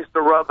that? I used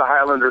to rub the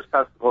Highlanders'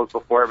 testicles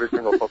before every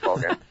single football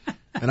game.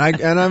 And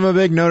I'm a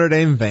big Notre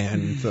Dame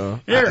fan, so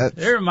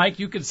here, Mike.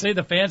 You can say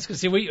the fans can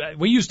see.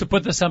 We used to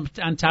put this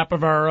on top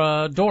of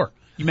our door.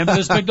 You remember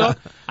this, Big Dog?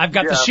 I've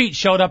got the sheet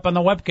showed up on the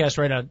webcast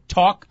right now.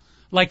 Talk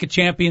like a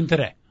champion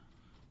today.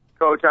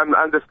 Coach,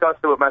 I'm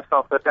disgusted with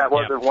myself that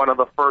wasn't one of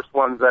the first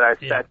ones that I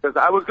said, because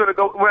I was going to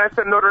go, when I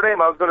said Notre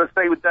Dame, I was going to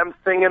say with them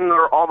singing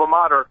their alma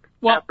mater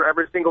after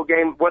every single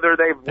game, whether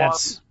they've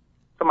lost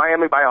to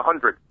Miami by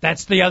 100.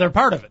 That's the other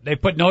part of it. They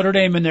put Notre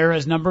Dame in there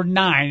as number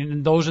 9,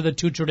 and those are the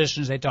 2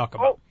 traditions they talk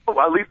about. Oh,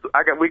 at least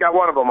we got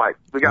one of them, Mike.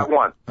 We got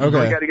one.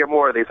 Okay. We got to get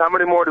more of these. How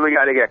many more do we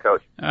got to get,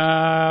 Coach?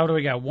 What do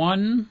we got?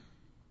 1.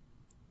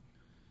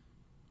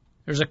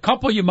 There's a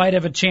couple you might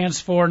have a chance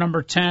for.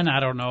 Number 10, I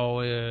don't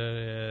know.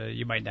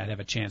 You might not have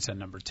a chance on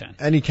number 10.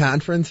 Any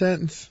conference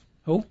hints?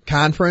 Who?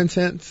 Conference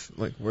hints?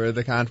 Like where are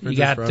the conferences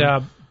You from?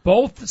 got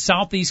both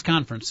Southeast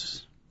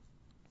conferences.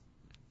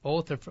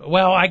 Both are.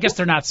 Well, I guess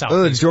they're not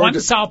Southeast. Georgia-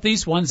 One's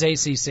Southeast, one's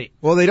ACC.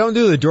 Well, they don't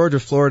do the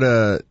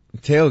Georgia-Florida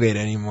tailgate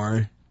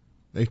anymore.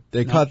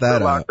 They cut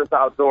that out. This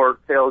outdoor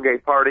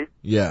tailgate party.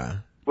 Yeah.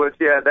 Which,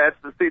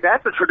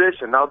 that's a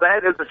tradition. Now,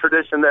 that is a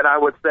tradition that I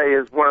would say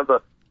is one of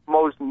the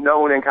most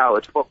known in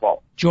college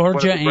football.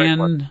 Georgia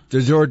and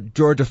The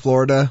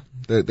Georgia-Florida,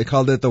 they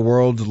called it the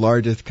world's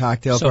largest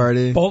cocktail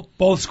party.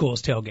 Both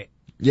schools tailgate.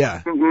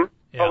 Yeah. Mm-hmm.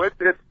 Yeah. Oh, it's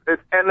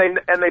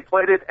and they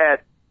played it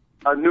at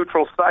a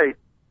neutral site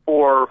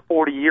for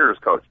 40 years,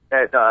 Coach,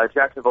 at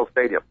Jacksonville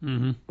Stadium.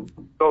 Mm-hmm.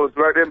 So it was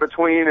right in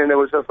between, and it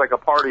was just like a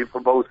party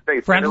for both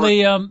states.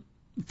 Friendly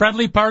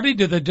party?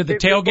 Do the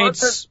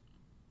tailgates?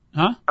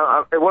 Huh?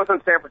 It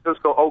wasn't San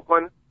Francisco,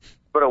 Oakland,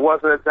 but it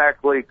wasn't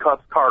exactly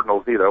Cubs,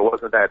 Cardinals either. It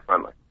wasn't that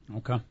friendly.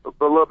 Okay. A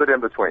little bit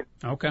in between.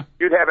 Okay.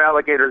 You'd have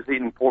alligators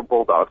eating poor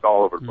bulldogs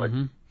all over the place.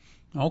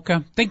 Mm-hmm. Okay.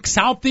 Think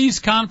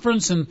Southeast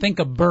Conference and think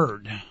a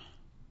bird.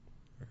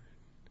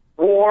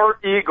 War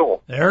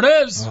Eagle. There it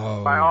is.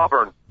 By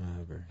Auburn.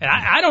 And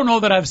I don't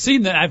know that I've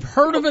seen that. I've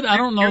heard of it. I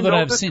don't know that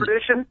I've this seen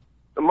tradition?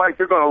 Mike,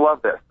 you're going to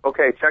love this.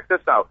 Okay, check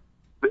this out.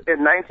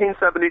 In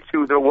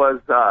 1972, there was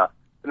now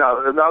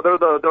they're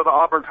the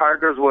Auburn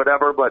Tigers,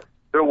 whatever, but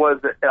there was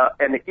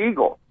an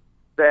eagle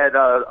that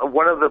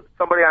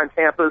somebody on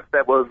campus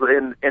that was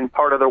in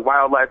part of their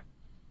wildlife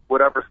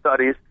whatever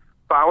studies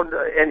found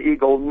an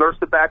eagle,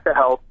 nursed it back to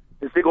health.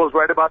 This eagle was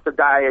right about to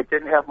die. It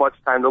didn't have much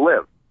time to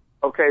live.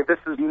 Okay, this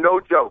is no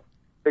joke.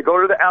 They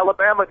go to the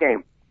Alabama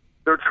game.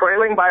 They're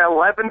trailing by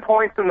 11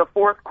 points in the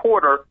fourth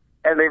quarter,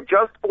 and they've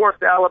just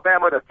forced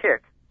Alabama to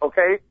kick,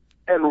 okay?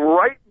 And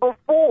right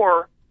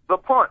before the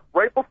punt,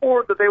 right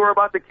before that they were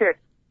about to kick,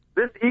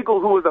 this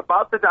eagle who was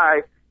about to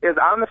die is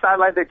on the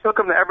sideline. They took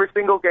him to every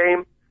single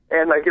game,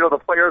 and, the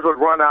players would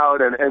run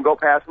out and go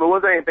past him. It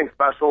wasn't anything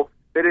special.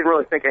 They didn't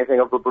really think anything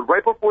of it. But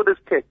right before this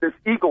kick, this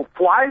eagle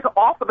flies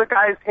off of the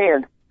guy's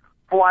hand,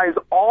 flies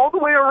all the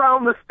way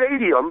around the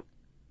stadium,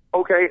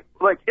 okay,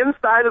 like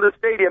inside of the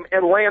stadium,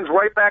 and lands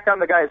right back on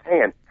the guy's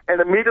hand.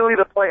 And immediately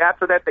the play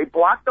after that, they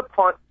blocked the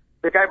punt.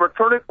 The guy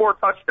returned it for a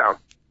touchdown.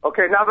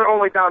 Okay, now they're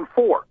only down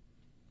 4.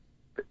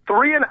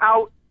 3 and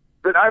out.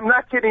 That I'm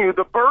not kidding you.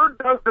 The bird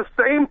does the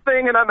same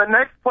thing, and on the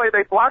next play,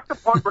 they blocked the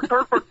punt,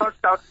 returned for a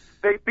touchdown.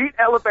 They beat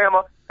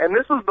Alabama, and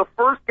this was the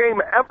first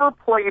game ever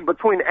played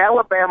between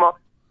Alabama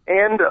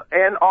and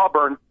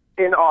Auburn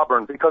in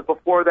Auburn, because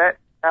before that,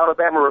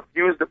 Alabama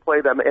refused to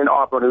play them in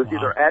Auburn. It was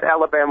either at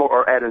Alabama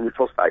or at a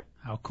neutral site.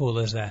 How cool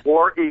is that?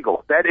 War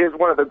Eagle. That is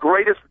one of the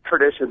greatest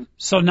traditions.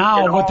 So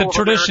now what the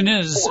tradition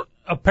is,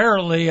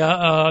 apparently,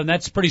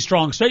 that's a pretty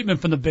strong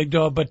statement from the Big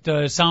Dog, but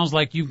it sounds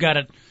like you've got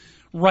it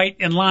right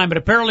in line. But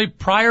apparently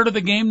prior to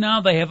the game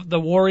now, they have the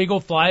War Eagle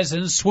flies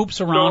and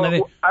swoops around.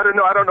 No, I don't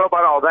know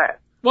about all that.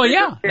 Well,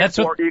 yeah, that's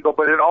War Eagle,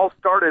 but it all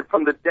started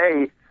from the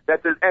day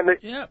that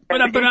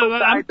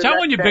I'm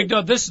telling you, Big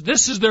Dog, this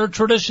is their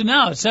tradition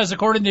now. It says,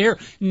 according to here,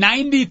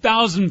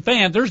 90,000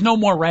 fans. There's no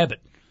more rabid,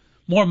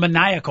 more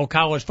maniacal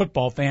college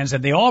football fans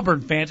than the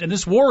Auburn fans. And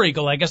this War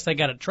Eagle, I guess they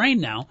got it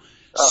trained now,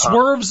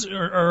 swerves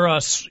or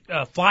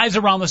flies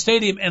around the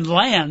stadium and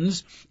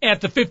lands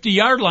at the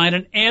 50-yard line.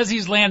 And as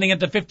he's landing at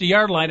the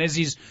 50-yard line, as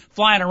he's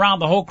flying around,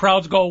 the whole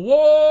crowds go,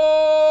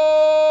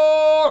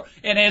 "War!"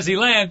 And as he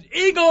lands,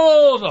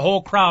 "Eagles!" The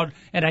whole crowd.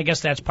 And I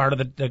guess that's part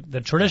of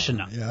the tradition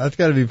now. Yeah, that's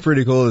got to be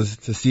pretty cool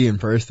to see in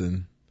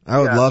person. I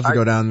would love to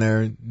go down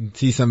there and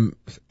see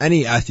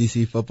any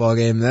SEC football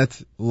game.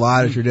 That's a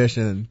lot of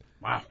tradition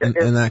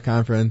in that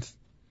conference.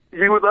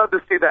 You would love to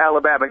see the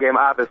Alabama game,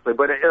 obviously,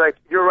 but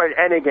you're right,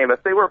 any game.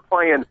 If they were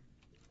playing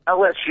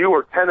LSU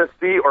or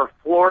Tennessee or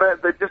Florida,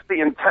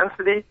 the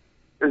intensity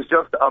is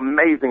just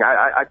amazing.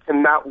 I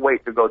cannot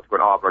wait to go to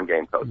an Auburn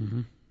game, Coach.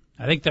 Mm-hmm.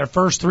 I think their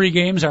first 3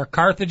 games are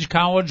Carthage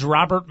College,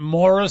 Robert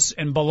Morris,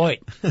 and Beloit.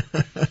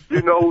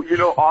 You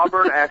know,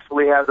 Auburn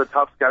actually has a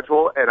tough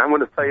schedule, and I'm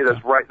going to tell you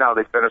this right now: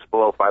 they finished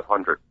below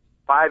 500,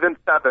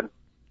 5-7.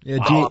 Yeah,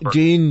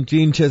 Gene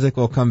Chizik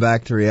will come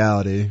back to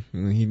reality.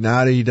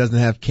 Now that he doesn't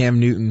have Cam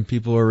Newton,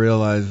 people will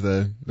realize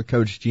the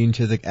coach Gene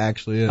Chizik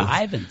actually is.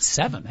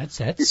 5-7. That's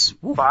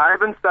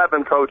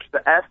 5-7, Coach.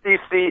 The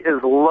SEC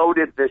is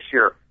loaded this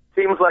year.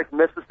 Teams like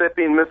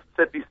Mississippi and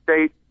Mississippi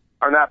State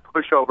are not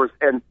pushovers,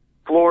 and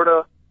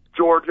Florida,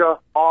 Georgia,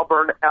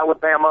 Auburn,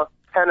 Alabama,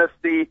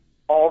 Tennessee,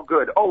 all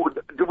good. Oh,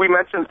 did we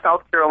mention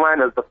South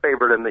Carolina as the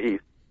favorite in the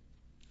East?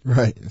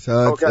 Right.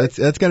 So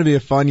that's going to be a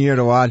fun year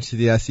to watch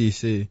the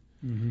SEC.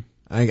 Mm-hmm.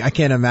 I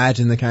can't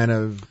imagine the kind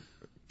of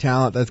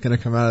talent that's going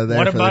to come out of there.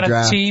 What for about the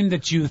draft. a team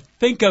that you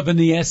think of in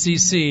the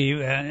SEC?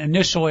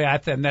 Initially, I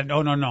thought, no,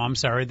 I'm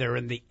sorry, they're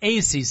in the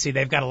ACC.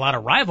 They've got a lot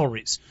of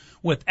rivalries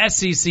with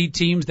SEC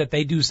teams that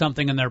they do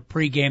something in their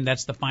pregame.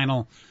 That's the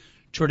final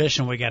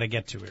tradition we got to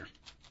get to here.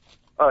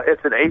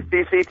 It's an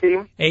ACC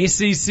team?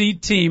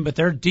 ACC team, but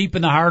they're deep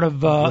in the heart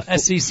of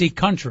SEC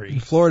country.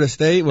 Florida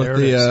State with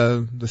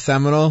the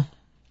Seminole.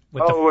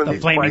 With the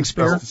flaming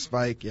spear.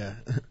 Spike, yeah.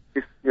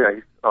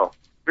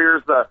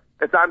 Spear's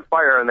it's on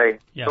fire and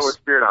they throw a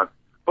spear down.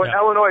 But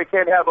Illinois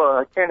can't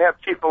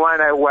have Chief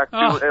Illini Weck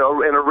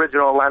do an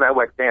original Illini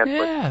Weck dance.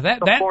 Yeah, but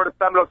the Florida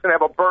Seminoles can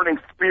have a burning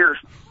spear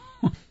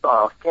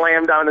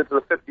slam down into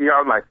the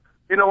 50-yard line.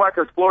 You know why?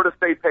 Because Florida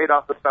State paid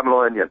off the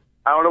Seminole Indians.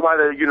 I don't know why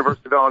the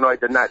University of Illinois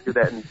did not do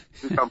that and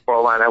come for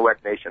Illini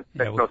Weck Nation.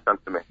 Makes no sense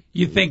to me.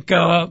 You think,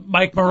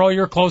 Mike Moreau,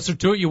 you're closer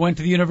to it. You went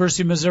to the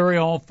University of Missouri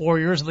all 4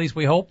 years, at least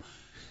we hope.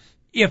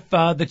 If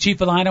the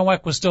Chief Illini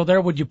Weck was still there,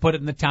 would you put it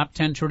in the top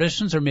 10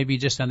 traditions or maybe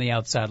just on the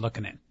outside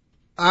looking in?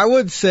 I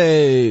would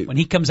say when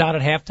he comes out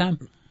at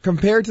halftime?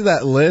 Compared to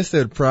that list, it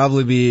would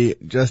probably be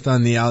just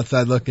on the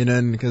outside looking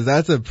in because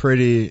that's a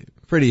pretty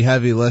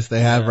heavy list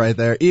they have right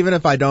there. Even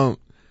if I don't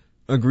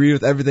agree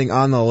with everything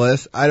on the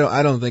list, I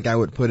don't think I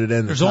would put it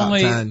in the top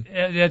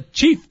 10.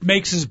 Chief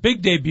makes his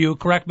big debut,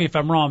 correct me if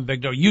I'm wrong,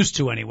 Big Dog, used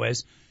to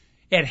anyways,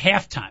 at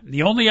halftime.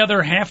 The only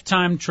other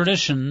halftime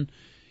tradition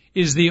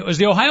is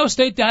the Ohio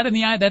State dot in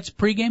the eye, that's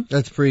pregame?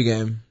 That's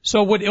pregame.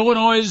 So would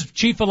Illinois'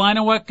 Chief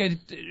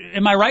Illiniwek,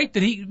 am I right?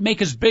 Did he make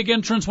his big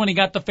entrance when he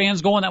got the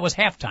fans going? That was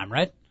halftime,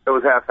 right? It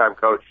was halftime,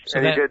 Coach. So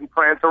and he didn't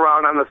prance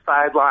around on the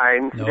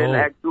sideline. No. He didn't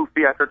act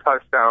goofy after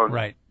touchdown.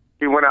 Right.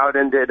 He went out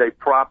and did a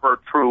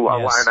proper, true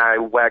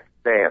Illini Weck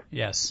dance.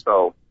 Yes.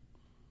 So.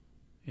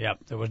 Yeah,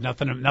 there was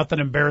nothing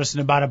embarrassing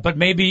about it. But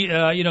maybe,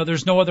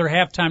 there's no other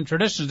halftime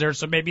traditions there,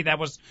 so maybe that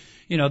was,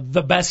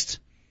 the best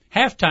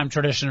halftime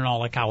tradition in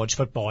all of college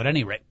football at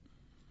any rate.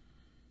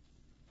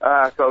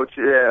 Coach,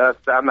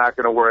 I'm not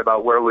going to worry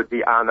about where it would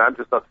be on. I'm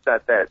just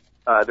upset that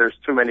there's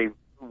too many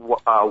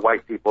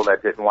white people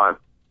that didn't want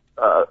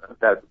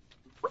that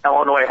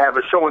Illinois have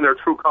a showing their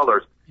true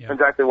colors,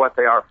 exactly what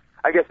they are.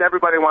 I guess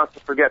everybody wants to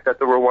forget that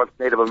there were once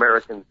Native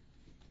Americans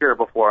here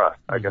before us.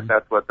 I guess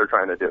that's what they're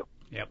trying to do.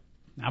 Yep.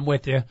 I'm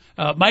with you.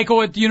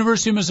 Michael, at the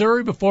University of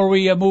Missouri, before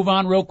we move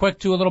on real quick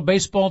to a little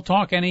baseball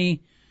talk,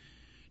 any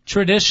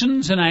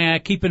traditions? And I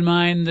keep in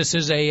mind this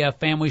is a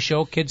family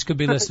show. Kids could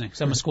be listening.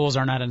 Some schools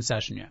are not in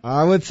session yet.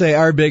 I would say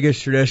our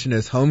biggest tradition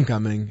is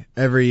homecoming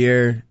every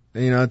year.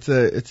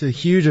 It's a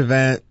huge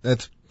event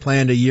that's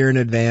planned a year in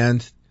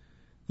advance.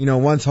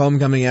 Once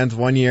homecoming ends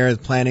 1 year,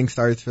 planning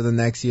starts for the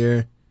next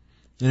year.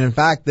 And in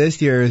fact,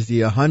 this year is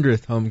the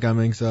 100th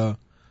homecoming, so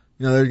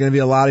there's going to be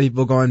a lot of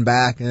people going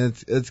back, and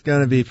it's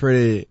going to be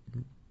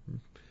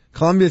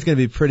Columbia's going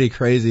to be pretty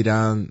crazy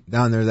down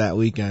there that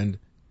weekend.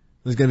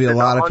 There's going to be a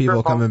lot of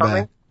people coming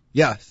back.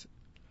 Yes.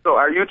 So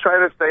are you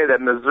trying to say that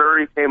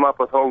Missouri came up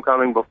with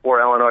homecoming before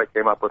Illinois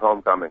came up with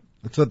homecoming?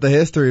 That's what the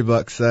history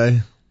books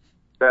say.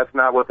 That's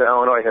not what the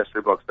Illinois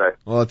history books say.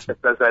 Well, it says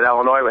that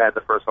Illinois had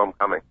the first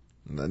homecoming.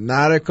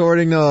 Not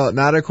according to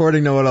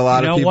what a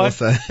lot of people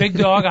say. Big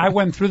Dog, I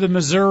went through the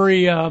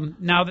Missouri,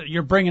 now that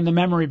you're bringing the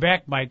memory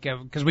back, Mike,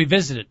 because we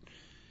visited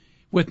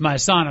with my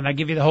son, and I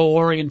give you the whole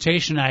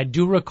orientation. I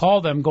do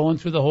recall them going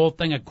through the whole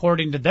thing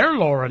according to their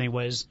lore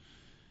anyways.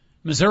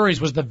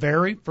 Missouri's was the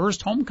very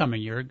first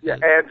homecoming year. Yeah,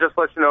 and just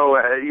let you know,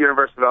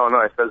 University of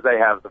Illinois says they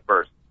have the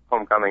first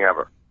homecoming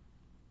ever.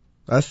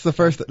 That's the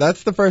first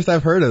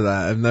I've heard of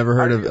that. I've never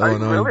heard of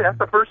Illinois. Really? That's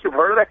the first you've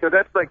heard of that? Because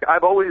that's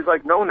I've always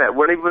known that.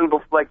 When even in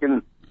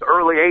the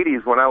early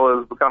 80s when I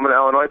was becoming an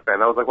Illinois fan,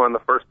 that was one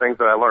of the first things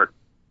that I learned.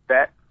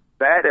 That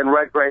and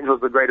Red Grange was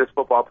the greatest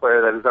football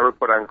player that has ever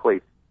put on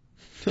cleats.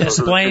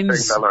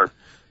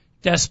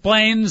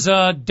 Desplains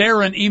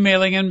Darren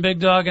emailing in, Big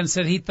Dog, and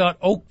said he thought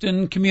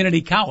Oakton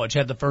Community College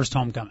had the first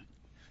homecoming.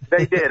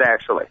 They did,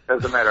 actually,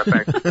 as a matter of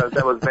fact, because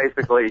that was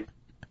basically...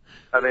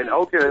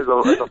 Oakton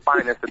is a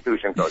fine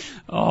institution, Coach.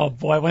 Oh,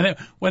 boy.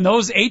 When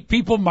those 8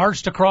 people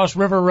marched across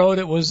River Road,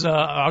 it was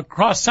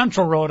across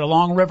Central Road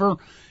along River.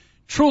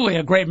 Truly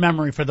a great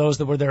memory for those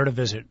that were there to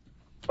visit.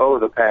 Oh,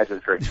 the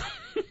pageantry.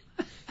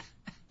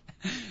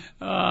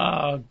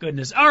 Oh,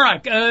 goodness. All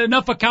right,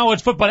 enough of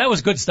college football. That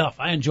was good stuff.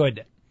 I enjoyed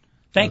that.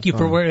 Thank you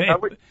for wearing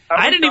it.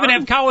 I didn't even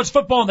have college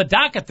football on the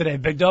docket today,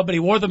 Big Dog, but he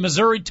wore the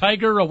Missouri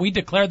Tiger, we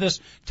declare this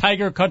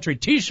Tiger Country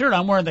T-shirt.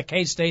 I'm wearing the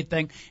K-State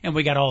thing, and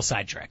we got all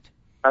sidetracked.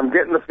 I'm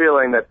getting the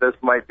feeling that this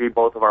might be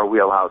both of our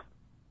wheelhouses.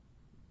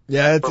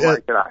 Yeah,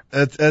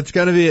 it's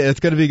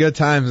gonna be good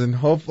times, and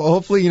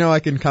hopefully I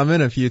can come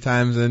in a few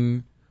times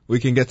and we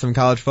can get some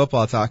college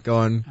football talk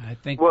going. I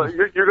think. Well,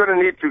 you're going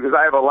to need to because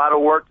I have a lot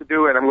of work to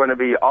do, and I'm going to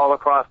be all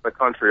across the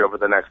country over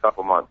the next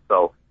couple months.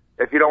 So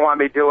if you don't want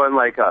me doing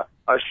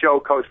a show,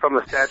 Coach, from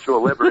the Statue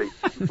of Liberty,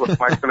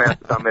 Mike's going to have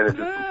to come in and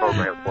do some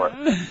programs for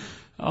us.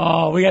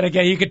 Oh, we got to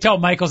get. You can tell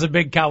Michael's a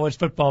big college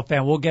football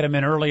fan. We'll get him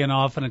in early and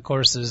often. Of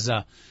course, as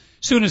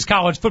soon as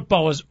college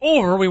football is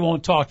over, we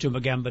won't talk to him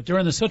again. But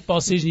during the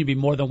football season, you'd be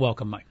more than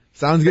welcome, Mike.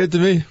 Sounds good to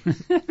me.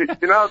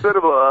 You know how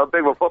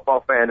big of a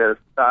football fan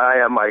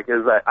I am, Mike,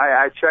 is that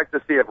I checked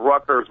to see if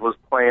Rutgers was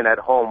playing at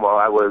home while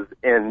I was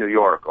in New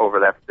York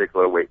over that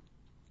particular week.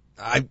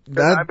 I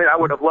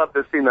would have loved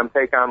to see them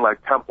take on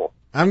like Temple.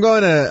 I'm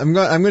going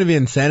to be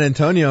in San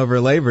Antonio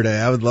over Labor Day.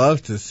 I would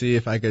love to see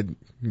if I could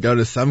go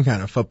to some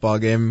kind of football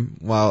game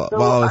while I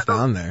was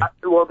down there.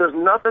 Well, there's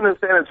nothing in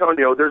San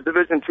Antonio. There's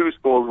Division II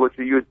schools, which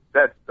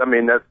that's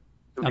nothing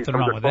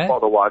wrong with football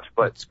that. to watch,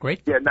 but it's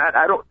great. Yeah,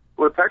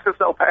 with Texas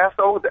El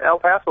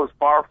Paso is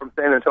far from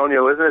San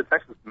Antonio, isn't it?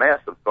 Texas is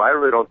massive, so I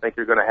really don't think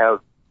you're going to have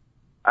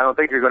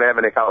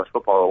any college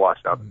football to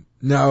watch down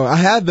there. No, I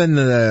have been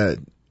to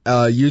the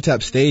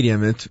UTEP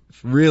Stadium. It's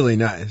really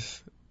nice.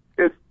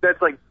 That's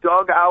like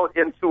dug out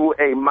into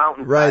a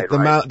mountainside, right?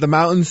 Right. The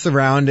mountains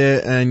surround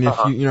it, and if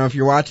if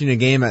you're watching a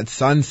game at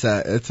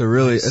sunset, it's a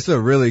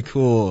really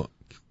cool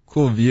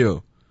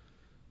view.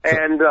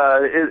 And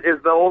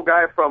is the old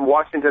guy from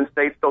Washington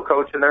State still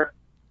coaching there?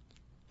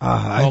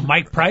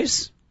 Mike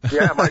Price?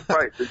 Yeah, Mike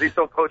Price. Is he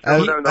still coaching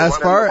over there? As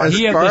far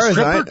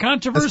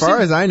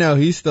as I know,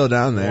 he's still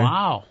down there.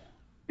 Wow.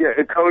 Yeah,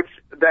 Coach,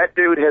 that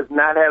dude has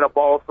not had a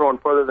ball thrown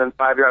further than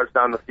 5 yards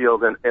down the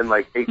field in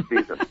like 8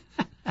 seasons.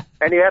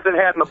 And he hasn't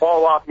had the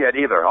ball off yet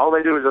either. All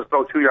they do is just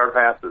throw 2-yard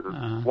passes.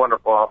 It's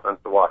wonderful offense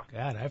to watch.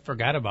 God, I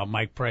forgot about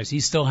Mike Price.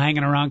 He's still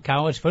hanging around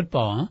college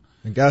football, huh?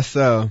 I guess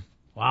so.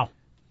 Wow.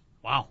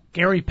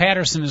 Gary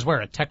Patterson is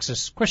where? A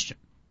Texas Christian.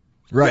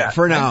 Right, yeah.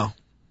 for now.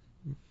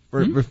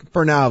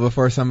 For now,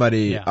 before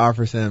somebody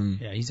offers him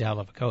he's a hell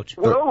of a coach.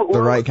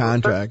 the right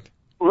contract.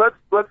 Let's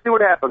see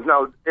what happens.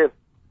 Now, if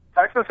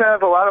Texas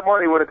has a lot of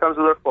money when it comes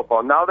to their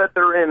football, now that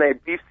they're in a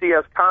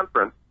BCS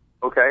conference,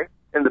 okay,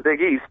 in the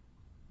Big East,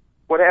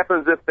 what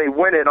happens if they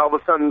win it and all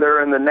of a sudden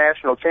they're in the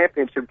national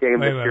championship game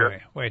this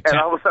year? Wait, and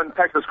all of a sudden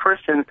Texas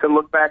Christian can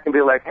look back and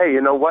be like, hey,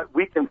 you know what?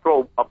 We can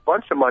throw a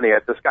bunch of money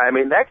at this guy. I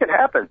mean, that could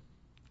happen.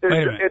 Wait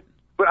a minute.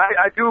 But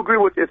I do agree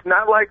with you. It's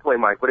not likely,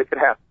 Mike, but it could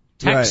happen.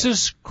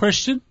 Texas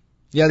Christian?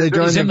 Yeah, they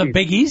joined in the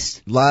Big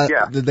East?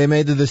 Yeah. They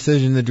made the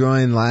decision to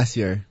join last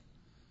year.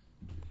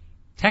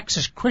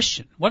 Texas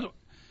Christian. What?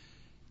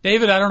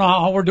 David, I don't know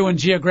how we're doing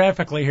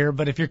geographically here,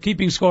 but if you're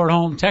keeping score at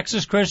home,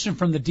 Texas Christian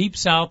from the Deep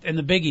South in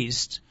the Big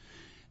East.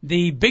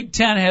 The Big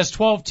Ten has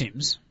 12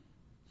 teams.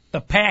 The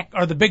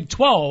Big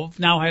 12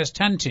 now has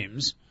 10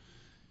 teams.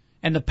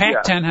 And the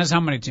Pac-10 has how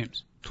many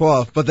teams?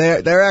 12, but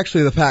they're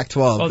actually the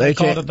Pac-12. Oh, they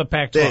called it the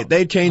Pac-12.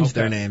 They changed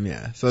their name,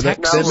 yeah. So that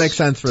makes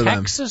sense for them.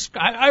 Texas,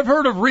 I've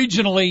heard of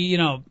regionally,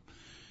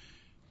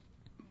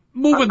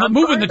 moving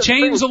the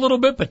chains a little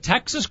bit, but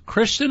Texas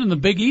Christian in the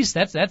Big East,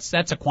 that's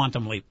a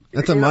quantum leap.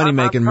 That's a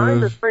money-making move. I'm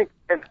trying to think,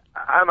 and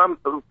I'm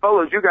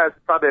fellows, you guys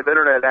probably have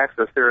internet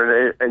access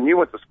here, and you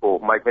went to school,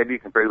 Mike. Maybe you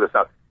can figure this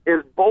out.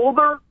 Is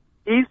Boulder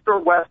east or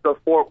west of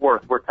Fort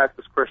Worth, where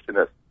Texas Christian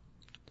is?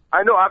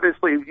 I know,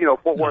 obviously,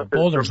 Fort Worth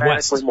Boulder's is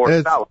dramatically west.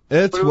 more south.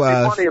 It's but it would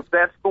west. be funny if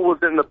that school was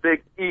in the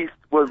Big East,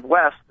 was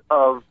west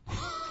of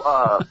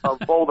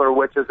Boulder,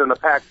 which is in the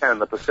Pac-10,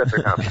 the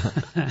Pacific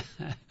Conference.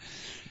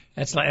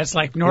 It's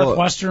like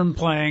Northwestern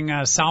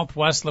playing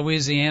Southwest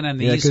Louisiana and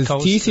the East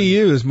Coast. Yeah, because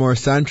TCU is more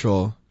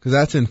central, because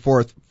that's in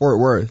Fort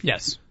Worth.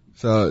 Yes.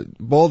 So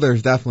Boulder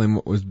was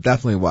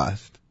definitely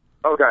west.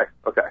 Okay.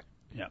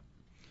 Yeah.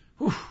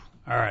 Whew.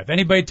 All right. If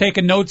anybody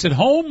taking notes at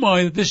home,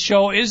 this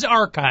show is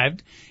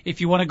archived.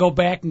 If you want to go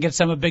back and get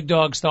some of Big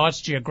Dog's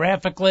thoughts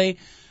geographically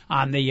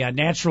on the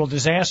natural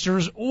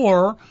disasters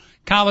or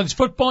college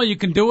football, you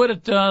can do it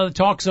at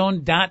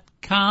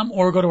talkzone.com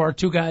or go to our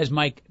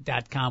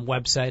twoguysmike.com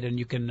website, and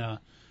you can,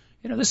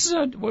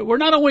 we're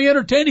not only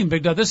entertaining,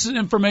 Big Dog, this is an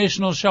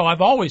informational show.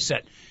 I've always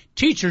said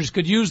teachers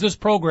could use this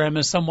program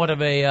as somewhat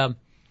of a,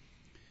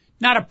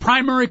 not a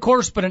primary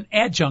course, but an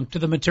adjunct to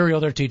the material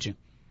they're teaching.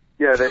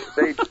 Yeah,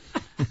 they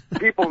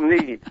people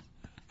need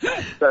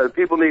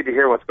to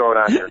hear what's going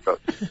on here, Coach.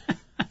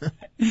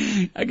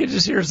 I could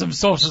just hear some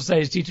social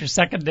studies teacher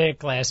second day of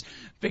class,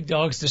 Big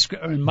Dog's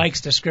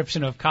Mike's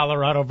description of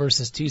Colorado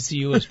versus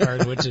TCU as far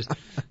as which is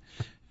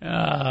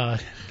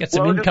get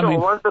some incoming.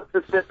 One's the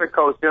Pacific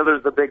Coast, the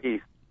other's the Big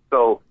East.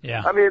 So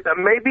yeah. I mean,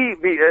 maybe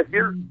if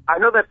I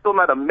know that's still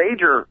not a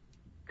major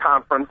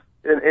conference,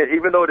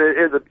 even though it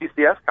is a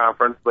BCS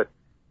conference, but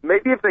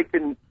maybe if they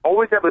can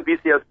always have a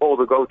BCS bowl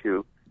to go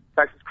to,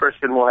 Texas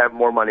Christian will have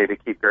more money to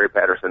keep Gary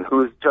Patterson,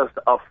 who's just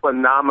a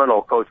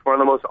phenomenal coach, one of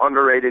the most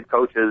underrated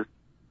coaches.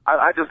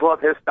 I just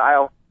love his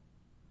style.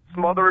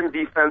 Smothering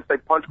defense, they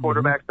punch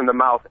quarterbacks in the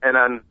mouth, and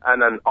on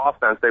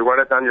offense, they run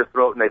it down your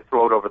throat and they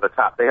throw it over the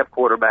top. They have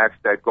quarterbacks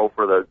that go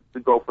for the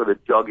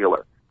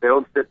jugular. They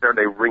don't sit there and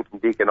they rink and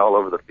deacon all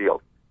over the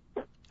field.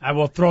 I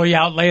will throw you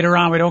out later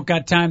on. We don't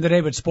got time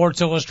today, but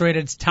Sports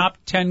Illustrated's top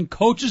 10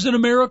 coaches in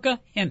America.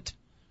 Hint.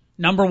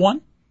 Number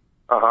 1.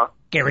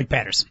 Gary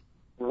Patterson.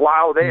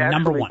 Wow, they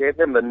actually gave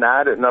him the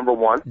nod at number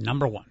 1.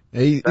 Number 1.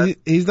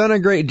 He's done a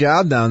great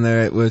job down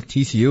there with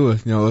TCU,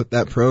 with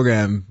that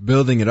program,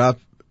 building it up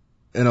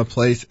in a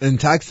place in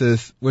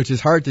Texas, which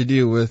is hard to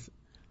do with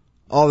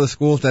all the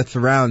schools that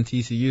surround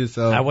TCU.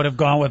 So I would have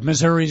gone with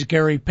Missouri's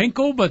Gary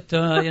Pinkel, but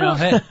hey.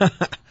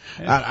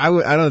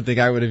 I don't think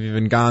I would have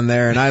even gone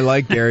there, and I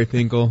like Gary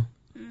Pinkel.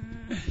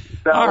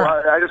 Now,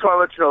 I just want to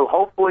let you know,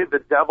 hopefully the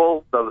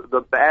devil,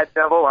 the bad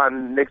devil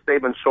on Nick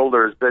Saban's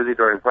shoulder is busy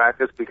during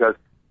practice because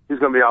he's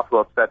going to be awful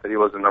upset that he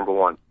wasn't number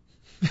one.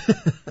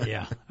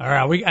 Yeah. All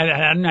right.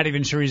 I'm not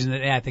even sure he's in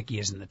the. I think he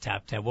is in the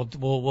top 10.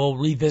 We'll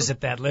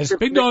revisit that list.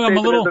 Big Dog, I'm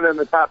a little. If he isn't in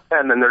the top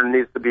 10, then there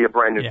needs to be a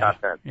brand new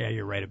top 10. Yeah,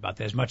 you're right about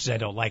that. As much as I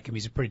don't like him,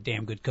 he's a pretty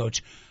damn good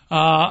coach.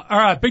 All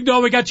right, Big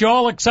Dog, we got you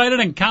all excited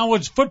in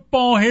college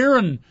football here,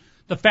 and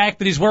the fact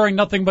that he's wearing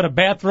nothing but a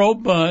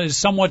bathrobe is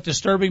somewhat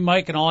disturbing,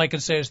 Mike. And all I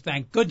can say is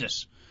thank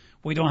goodness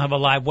we don't have a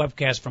live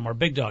webcast from our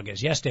Big Dog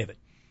is. Yes, David.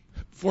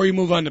 Before you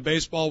move on to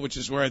baseball, which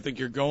is where I think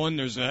you're going,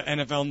 there's an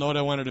NFL note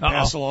I wanted to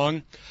pass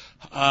along.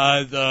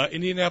 The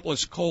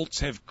Indianapolis Colts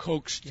have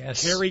coaxed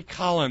Kerry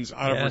Collins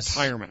out of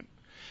retirement.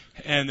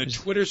 And the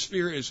Twitter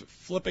sphere is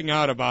flipping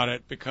out about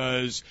it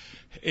because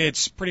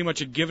it's pretty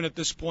much a given at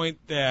this point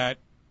that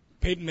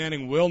Peyton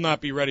Manning will not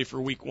be ready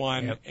for week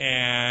 1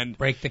 and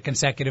break the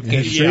consecutive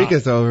game. The streak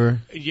is over.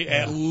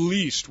 At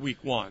least week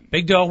 1.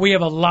 Big Dog, we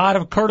have a lot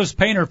of Curtis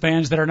Painter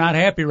fans that are not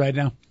happy right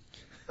now.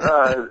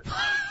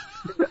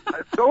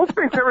 Don't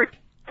think Kerry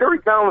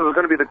Collins is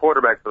going to be the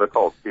quarterback for the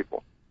Colts,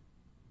 people.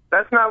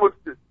 That's not what.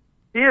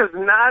 He is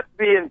not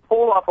being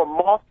pulled off of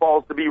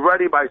mothballs to be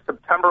ready by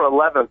September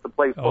 11th to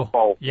play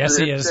football. Yes,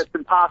 he is. It's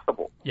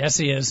impossible. Yes,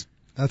 he is.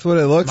 That's what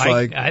it looks Mike,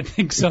 like. I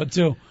think so,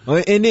 too.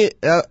 Well,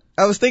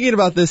 I was thinking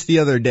about this the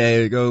other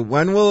day.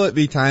 When will it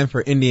be time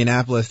for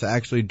Indianapolis to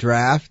actually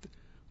draft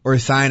or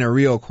sign a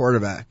real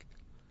quarterback?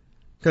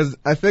 Because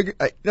I figure,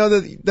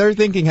 their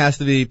thinking has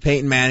to be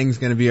Peyton Manning's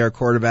going to be our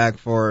quarterback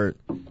for,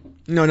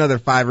 another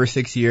 5 or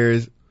 6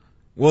 years.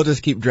 We'll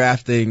just keep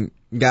drafting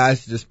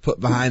guys to just put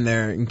behind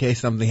there in case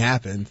something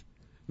happens.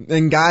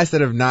 And guys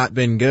that have not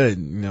been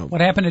good, What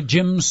happened to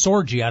Jim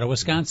Sorgi out of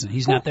Wisconsin?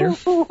 He's not there?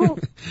 No,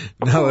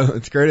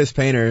 it's Curtis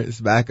Painter,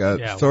 his backup.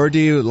 Yeah,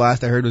 Sorgi,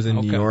 last I heard, was in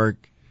New York.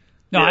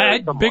 No,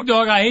 Big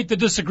Dog, I hate to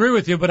disagree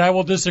with you, but I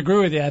will disagree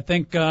with you. I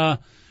think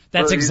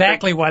that's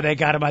exactly why they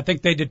got him. I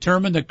think they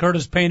determined that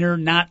Curtis Painter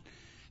not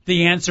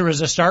the answer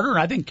as a starter.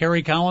 I think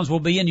Kerry Collins will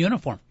be in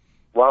uniform.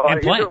 Well, I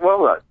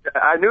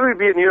knew he'd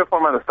be in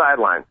uniform on the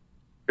sideline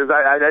because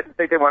I didn't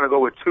think they want to go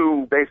with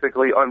 2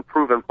 basically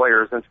unproven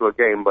players into a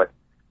game, but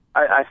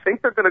I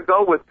think they're going to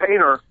go with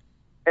Painter,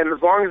 and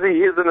as long as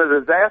he isn't a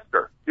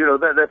disaster,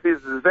 that if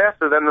he's a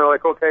disaster, then they're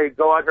like, okay,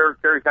 go out here,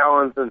 Kerry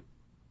Collins, and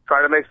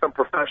try to make some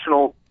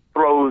professional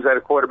throws at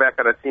a quarterback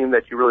on a team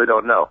that you really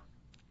don't know.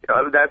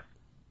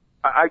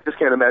 I just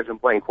can't imagine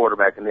playing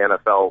quarterback in the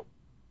NFL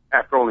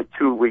after only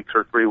 2 weeks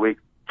or 3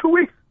 weeks. 2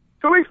 weeks.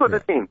 2 weeks with the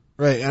team.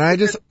 Right, and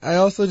I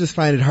also just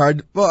find it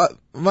hard. Well,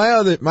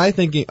 my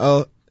thinking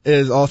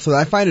is also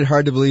I find it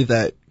hard to believe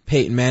that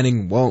Peyton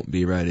Manning won't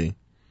be ready.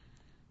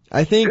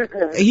 I think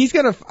he's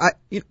gonna,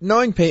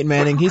 knowing Peyton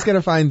Manning, he's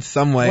gonna find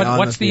some way on the field.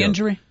 What's the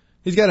injury?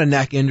 He's got a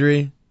neck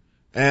injury,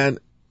 and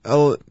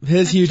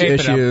his huge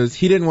issues.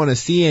 He didn't want to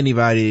see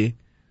anybody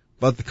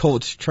but the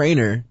Colts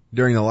trainer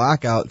during the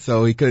lockout,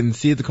 so he couldn't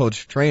see the Colts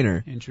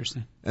trainer.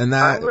 Interesting. And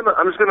that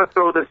I'm just gonna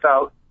throw this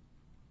out.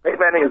 Peyton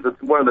Manning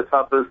is one of the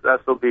toughest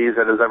SOBs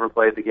that has ever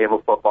played the game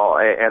of football,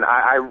 and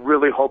I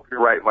really hope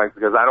you're right, Mike,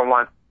 because I don't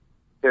want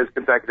his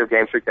consecutive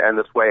game streak to end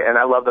this way. And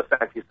I love the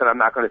fact he said I'm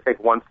not going to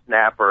take one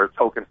snap or a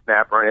token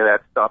snap or any of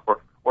that stuff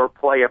or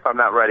play if I'm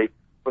not ready.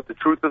 But the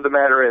truth of the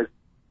matter is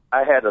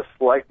I had a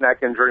slight neck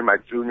injury my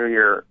junior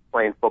year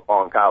playing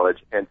football in college,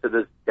 and to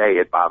this day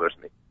it bothers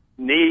me.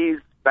 Knees,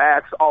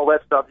 backs, all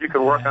that stuff, you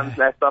can work on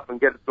that stuff and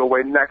get it to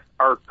away. Necks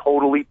are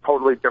totally,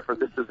 totally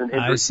different. This is an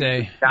injury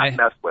you cannot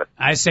mess with.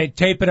 I say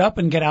tape it up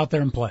and get out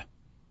there and play.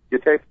 You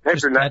tape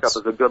your neck up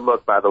is a good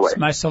look, by the way. It's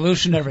my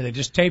solution to everything.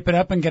 Just tape it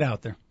up and get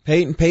out there.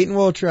 Peyton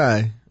will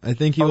try. I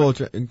think he will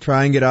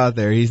try and get out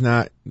there. He's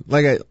not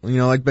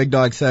like Big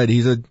Dog said.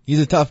 He's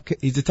a tough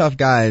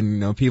guy,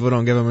 and people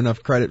don't give him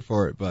enough credit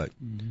for it. But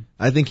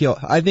I think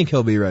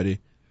he'll be ready.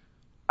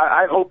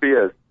 I hope he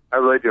is. I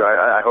really do.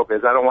 I hope he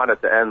is. I don't want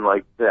it to end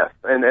like this.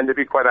 And to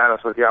be quite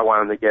honest with you, I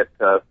want him to get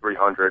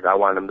 300. I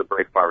want him to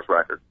break Favre's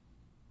record.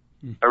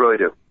 I really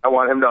do. I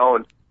want him to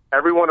own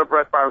every one of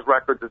Brett Favre's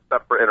records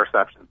except for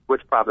interceptions,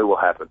 which probably will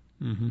happen.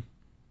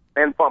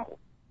 And fumbles.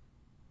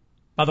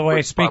 By the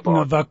way, speaking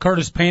of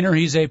Curtis Painter,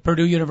 he's a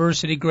Purdue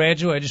University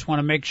graduate. I just want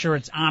to make sure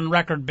it's on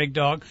record, Big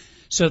Dog,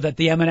 so that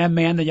the M&M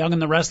man, the young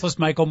and the restless,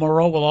 Michael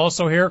Moreau, will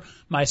also hear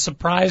my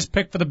surprise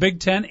pick for the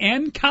Big Ten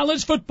and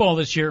college football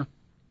this year,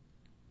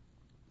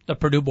 the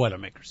Purdue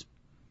Boilermakers.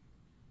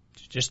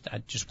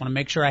 I just want to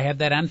make sure I have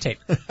that on tape.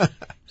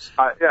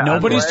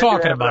 Nobody's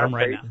talking about him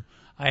right now.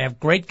 I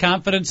have great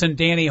confidence in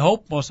Danny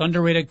Hope, most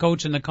underrated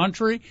coach in the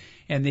country,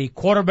 and the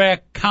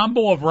quarterback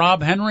combo of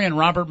Rob Henry and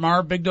Robert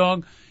Marr, Big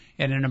Dog,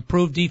 and an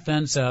improved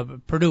defense.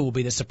 Purdue will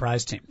be the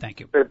surprise team. Thank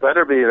you. It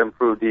better be an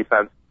improved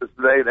defense.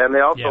 They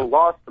also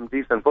lost some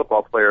decent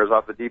football players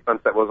off the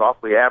defense that was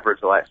awfully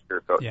average last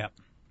year, Coach.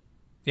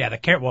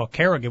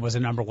 Kerrigan was a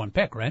number 1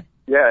 pick, right?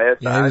 Yeah,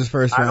 he was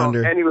first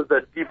rounder. And he was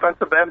the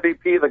defensive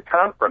MVP of the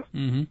conference.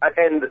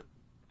 And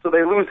so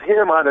they lose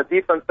him on a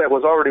defense that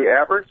was already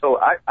average. So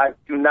I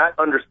do not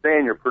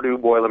understand your Purdue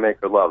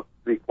Boilermaker love,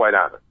 to be quite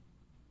honest.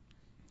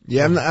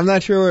 Yeah, I'm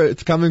not sure where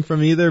it's coming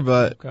from either,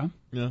 but okay.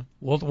 Yeah.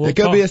 We'll it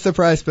could be a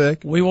surprise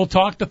pick. We will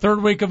talk the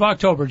third week of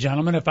October,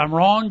 gentlemen. If I'm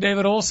wrong,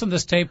 David Olson,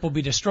 this tape will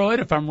be destroyed.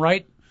 If I'm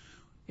right,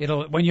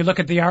 when you look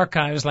at the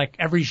archives, like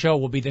every show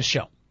will be this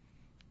show.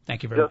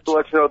 Thank you very much. Just to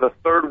let you know, the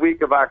third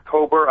week of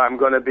October, I'm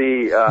going to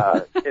be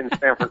in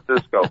San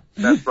Francisco.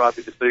 That's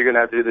Rusty, so you're going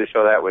to have to do the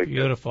show that week.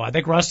 Beautiful. I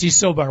think Rusty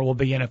Silber will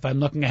be in if I'm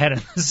looking ahead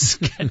of the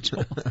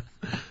schedule.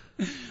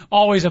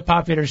 Always a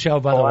popular show,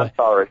 by the way. I'm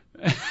sorry.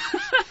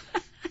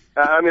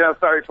 I'm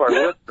sorry to our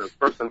listeners,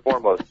 first and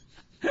foremost.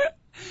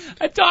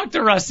 I talked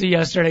to Rusty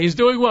yesterday. He's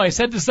doing well. He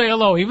said to say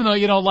hello, even though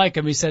you don't like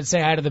him. He said,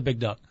 say hi to the big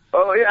dog.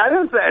 Oh, yeah, I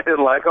didn't say I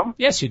didn't like him.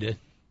 Yes, you did.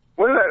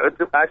 When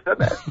did I said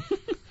that.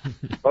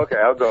 Okay,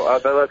 I'll go.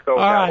 Let's go.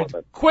 All right.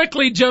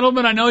 Quickly,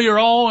 gentlemen, I know you're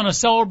all in a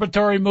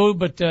celebratory mood,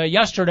 but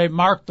yesterday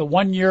marked the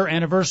 1-year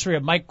anniversary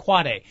of Mike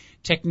Quade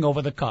taking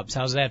over the Cubs.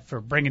 How's that for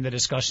bringing the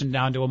discussion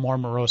down to a more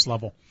morose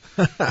level?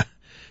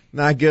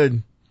 Not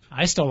good.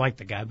 I still like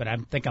the guy, but I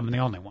think I'm the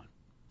only one.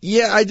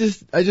 Yeah, I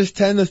just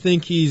tend to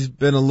think he's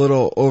been a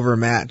little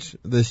overmatched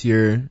this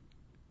year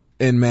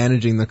in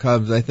managing the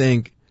Cubs. I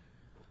think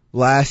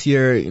last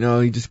year,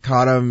 he just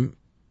caught him.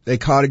 They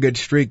caught a good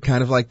streak,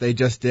 kind of like they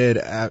just did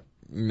at,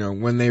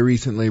 when they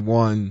recently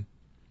won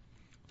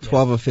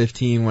 12 of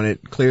 15, when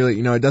it clearly,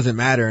 it doesn't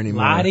matter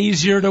anymore. A lot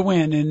easier to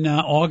win in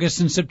August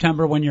and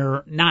September when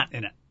you're not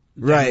in it.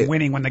 Right.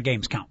 Winning when the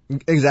games count.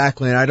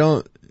 Exactly.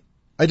 And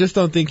I just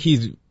don't think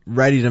he's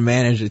ready to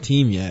manage a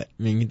team yet.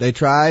 I mean, they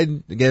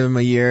tried, they gave him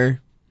a year,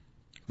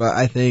 but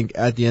I think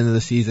at the end of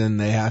the season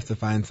they have to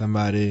find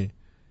somebody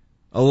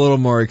a little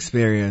more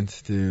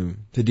experienced to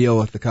deal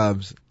with the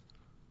Cubs.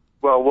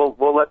 Well,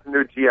 we'll let the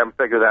new GM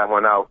figure that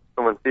one out.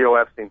 So when Theo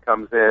Epstein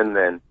comes in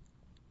and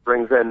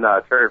brings in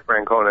Terry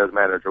Francona as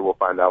manager, we'll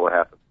find out what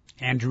happens.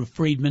 Andrew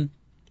Friedman.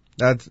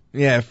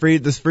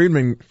 This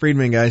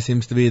Friedman guy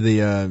seems to be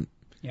the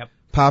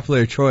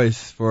popular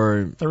choice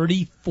for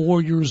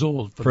 34 years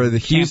old for the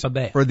Tampa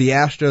Bay. For the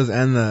Astros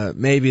and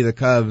maybe the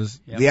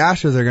Cubs. Yep. The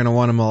Astros are going to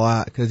want him a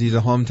lot because he's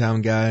a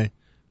hometown guy.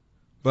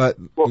 But,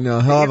 he'll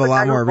have a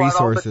lot more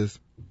resources.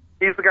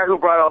 He's the guy who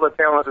brought all the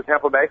talent to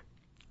Tampa Bay?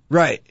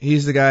 Right.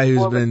 He's the guy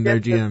who's been their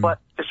GM. But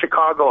to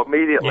Chicago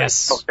immediately.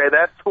 Yes. Okay,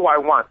 that's who I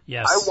want.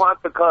 Yes. I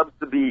want the Cubs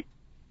to be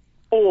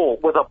full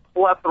with a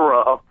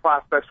plethora of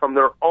prospects from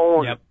their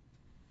own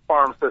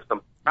farm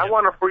system. I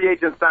want a free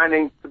agent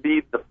signing to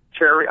be the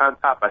cherry on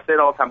top. I say it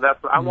all the time.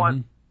 That's what I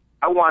want.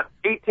 I want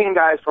 18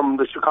 guys from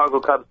the Chicago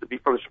Cubs to be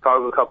from the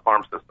Chicago Cub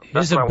farm system.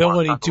 His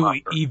ability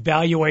to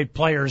evaluate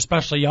players,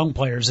 especially young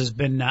players, has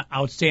been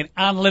outstanding.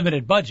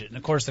 Unlimited budget. And,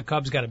 of course, the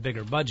Cubs got a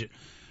bigger budget.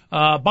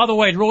 By the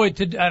way, Roy, I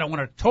don't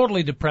want to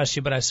totally depress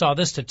you, but I saw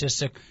this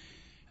statistic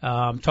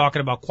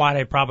talking about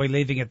Quade probably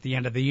leaving at the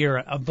end of the year.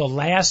 Of the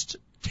last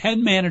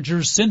 10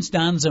 managers since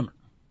Don Zimmer,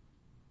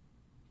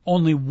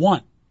 only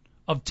one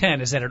of 10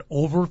 is at an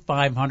over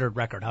 500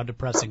 record. How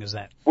depressing is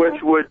that?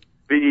 Which would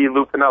be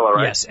Lou Piniella,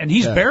 right? Yes, and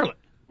he's barely.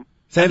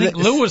 I think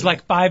Lou was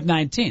like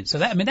 519. So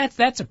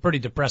that's a pretty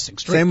depressing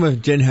streak. Same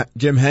with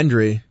Jim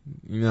Hendry.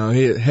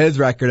 His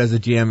record as a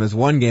GM is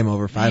one game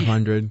over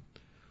 500.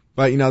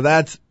 But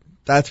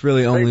that's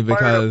really only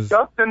because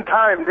fired him just in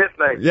time,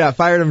 didn't they? Yeah,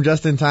 fired him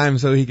just in time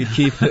so he could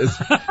keep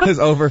his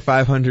over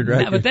 500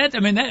 record. Yeah,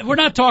 but we're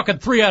not talking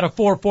 3 out of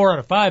 4, 4 out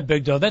of 5,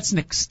 Big Doe. That's an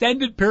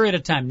extended period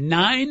of time.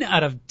 9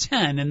 out of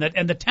 10, and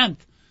the 10th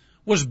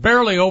was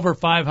barely over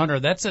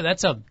 500. That's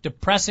a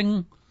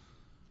depressing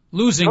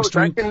losing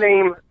streak.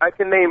 I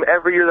can name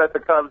every year that the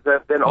Cubs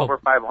have been over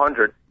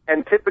 500,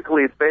 and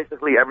typically it's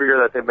basically every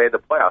year that they made the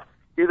playoffs.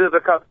 Either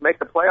the Cubs make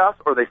the playoffs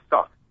or they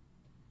suck.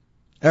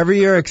 Every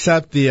year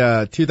except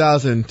the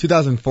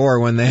 2004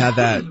 when they had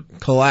that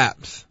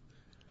collapse.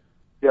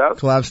 Yeah.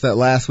 Collapsed that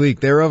last week.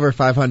 They were over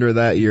 500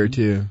 that year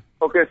too.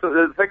 Okay,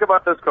 so think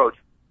about this, Coach.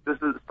 This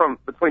is from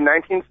between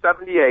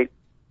 1978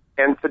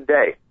 and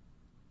today.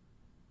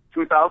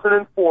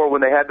 2004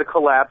 when they had the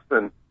collapse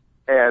and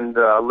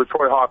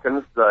LaTroy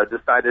Hawkins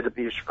decided to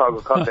be a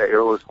Chicago Cubs that year.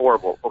 It was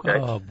horrible. Okay.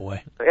 Oh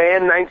boy.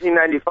 And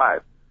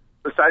 1995.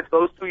 Besides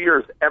those 2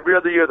 years, every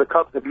other year the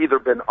Cubs have either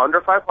been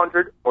under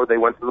 500 or they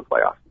went to the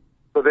playoffs.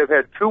 So they've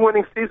had 2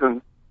 winning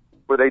seasons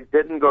where they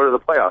didn't go to the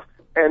playoffs.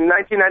 And in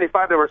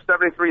 1995, they were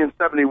 73 and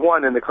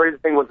 71, and the crazy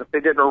thing was if they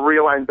didn't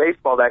realign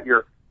baseball that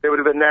year, they would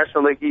have been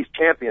National League East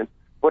champions.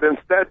 But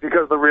instead,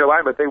 because of the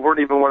realignment, they weren't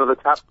even one of the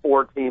top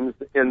 4 teams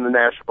in the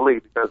National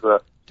League because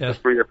of the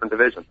 3 different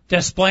divisions.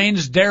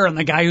 Desplains Darren,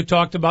 the guy who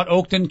talked about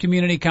Oakton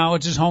Community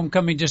College's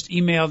homecoming, just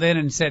emailed in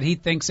and said he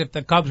thinks if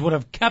the Cubs would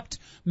have kept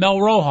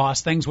Mel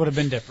Rojas, things would have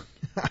been different.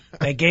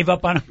 They gave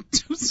up on him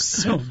too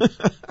soon.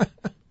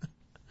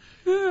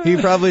 He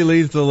probably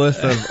leads the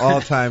list of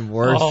all-time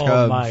worst Cubs.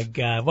 Oh, my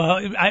God. Well,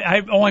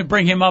 I only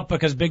bring him up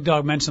because Big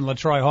Dog mentioned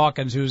LaTroy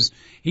Hawkins,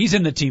 he's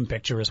in the team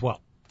picture as well.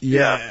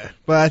 Yeah.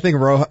 But I think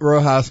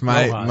Rojas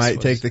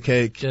might take the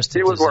cake. Just a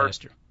he was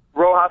disaster.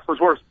 Worse. Rojas was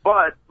worse,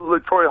 but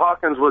LaTroy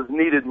Hawkins was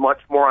needed much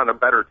more on a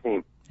better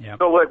team. Yep.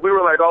 So we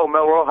were like, oh,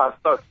 Mel Rojas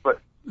sucks, but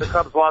the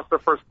Cubs lost their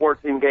first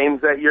 14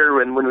 games that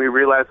year, and when we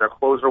realized our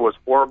closer was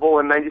horrible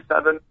in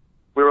 97,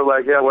 we were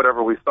like, yeah,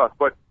 whatever, we suck.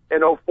 But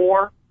in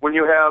 04 when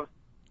you have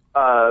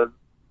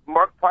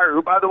Mark Pryor,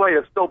 who, by the way,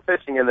 is still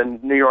pitching in the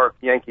New York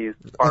Yankees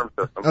farm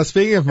system.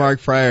 Speaking of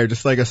Mark Pryor,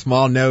 just like a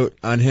small note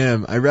on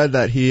him, I read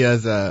that he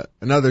has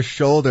another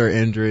shoulder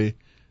injury,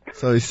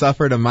 so he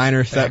suffered a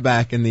minor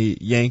setback in the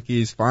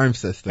Yankees farm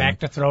system. Back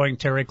to throwing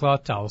terry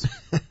cloth towels.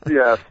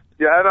 Yes.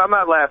 Yeah, I'm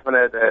not laughing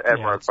at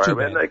Mark Pryor.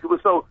 And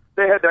so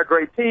they had that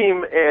great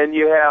team, and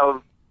you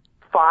have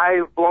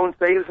 5 blown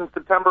saves in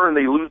September, and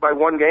they lose by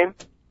 1 game.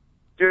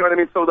 Do you know what I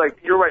mean? So, like,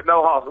 you're right,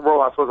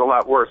 Rojas was a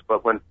lot worse,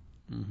 but when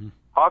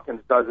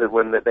Hawkins does it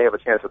when they have a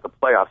chance at the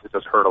playoffs, it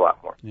just hurt a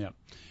lot more. Yeah.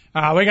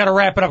 We got to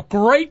wrap it up.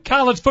 Great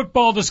college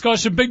football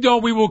discussion. Big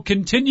Dog, we will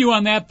continue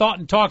on that thought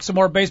and talk some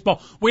more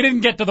baseball. We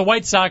didn't get to the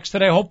White Sox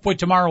today. Hopefully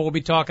tomorrow we'll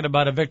be talking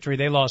about a victory.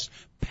 They lost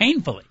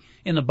painfully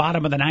in the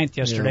bottom of the 9th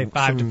yesterday,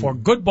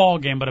 5-4. Good ball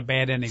game, but a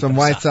bad ending. Some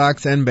White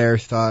Sox and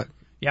Bears talk.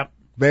 Yep.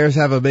 Bears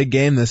have a big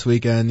game this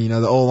weekend. You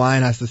know, the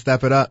O-line has to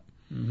step it up.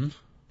 Mm-hmm.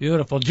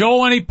 Beautiful.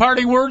 Joel, any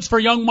parting words for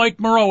young Mike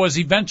Moreau as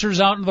he ventures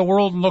out into the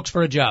world and looks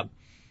for a job?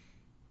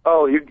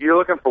 Oh, you're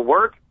looking for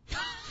work?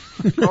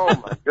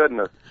 Oh, my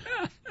goodness.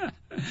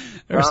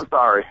 I'm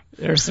sorry.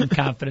 There's some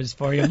confidence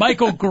for you.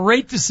 Michael,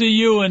 great to see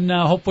you, and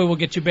hopefully we'll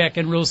get you back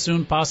in real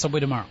soon,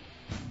 possibly tomorrow.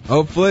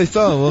 Hopefully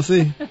so. We'll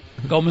see.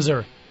 Go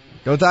Missouri.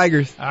 Go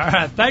Tigers. All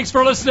right. Thanks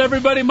for listening,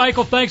 everybody.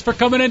 Michael, thanks for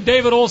coming in.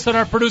 David Olson,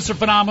 our producer,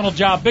 phenomenal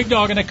job. Big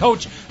Dog and the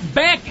coach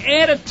back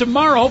at it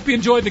tomorrow. Hope you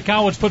enjoyed the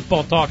college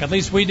football talk. At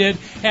least we did.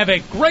 Have a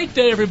great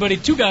day, everybody.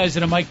 2 Guys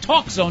and a Mic.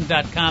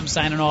 TalkZone.com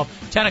signing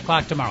off. 10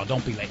 o'clock tomorrow.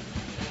 Don't be late.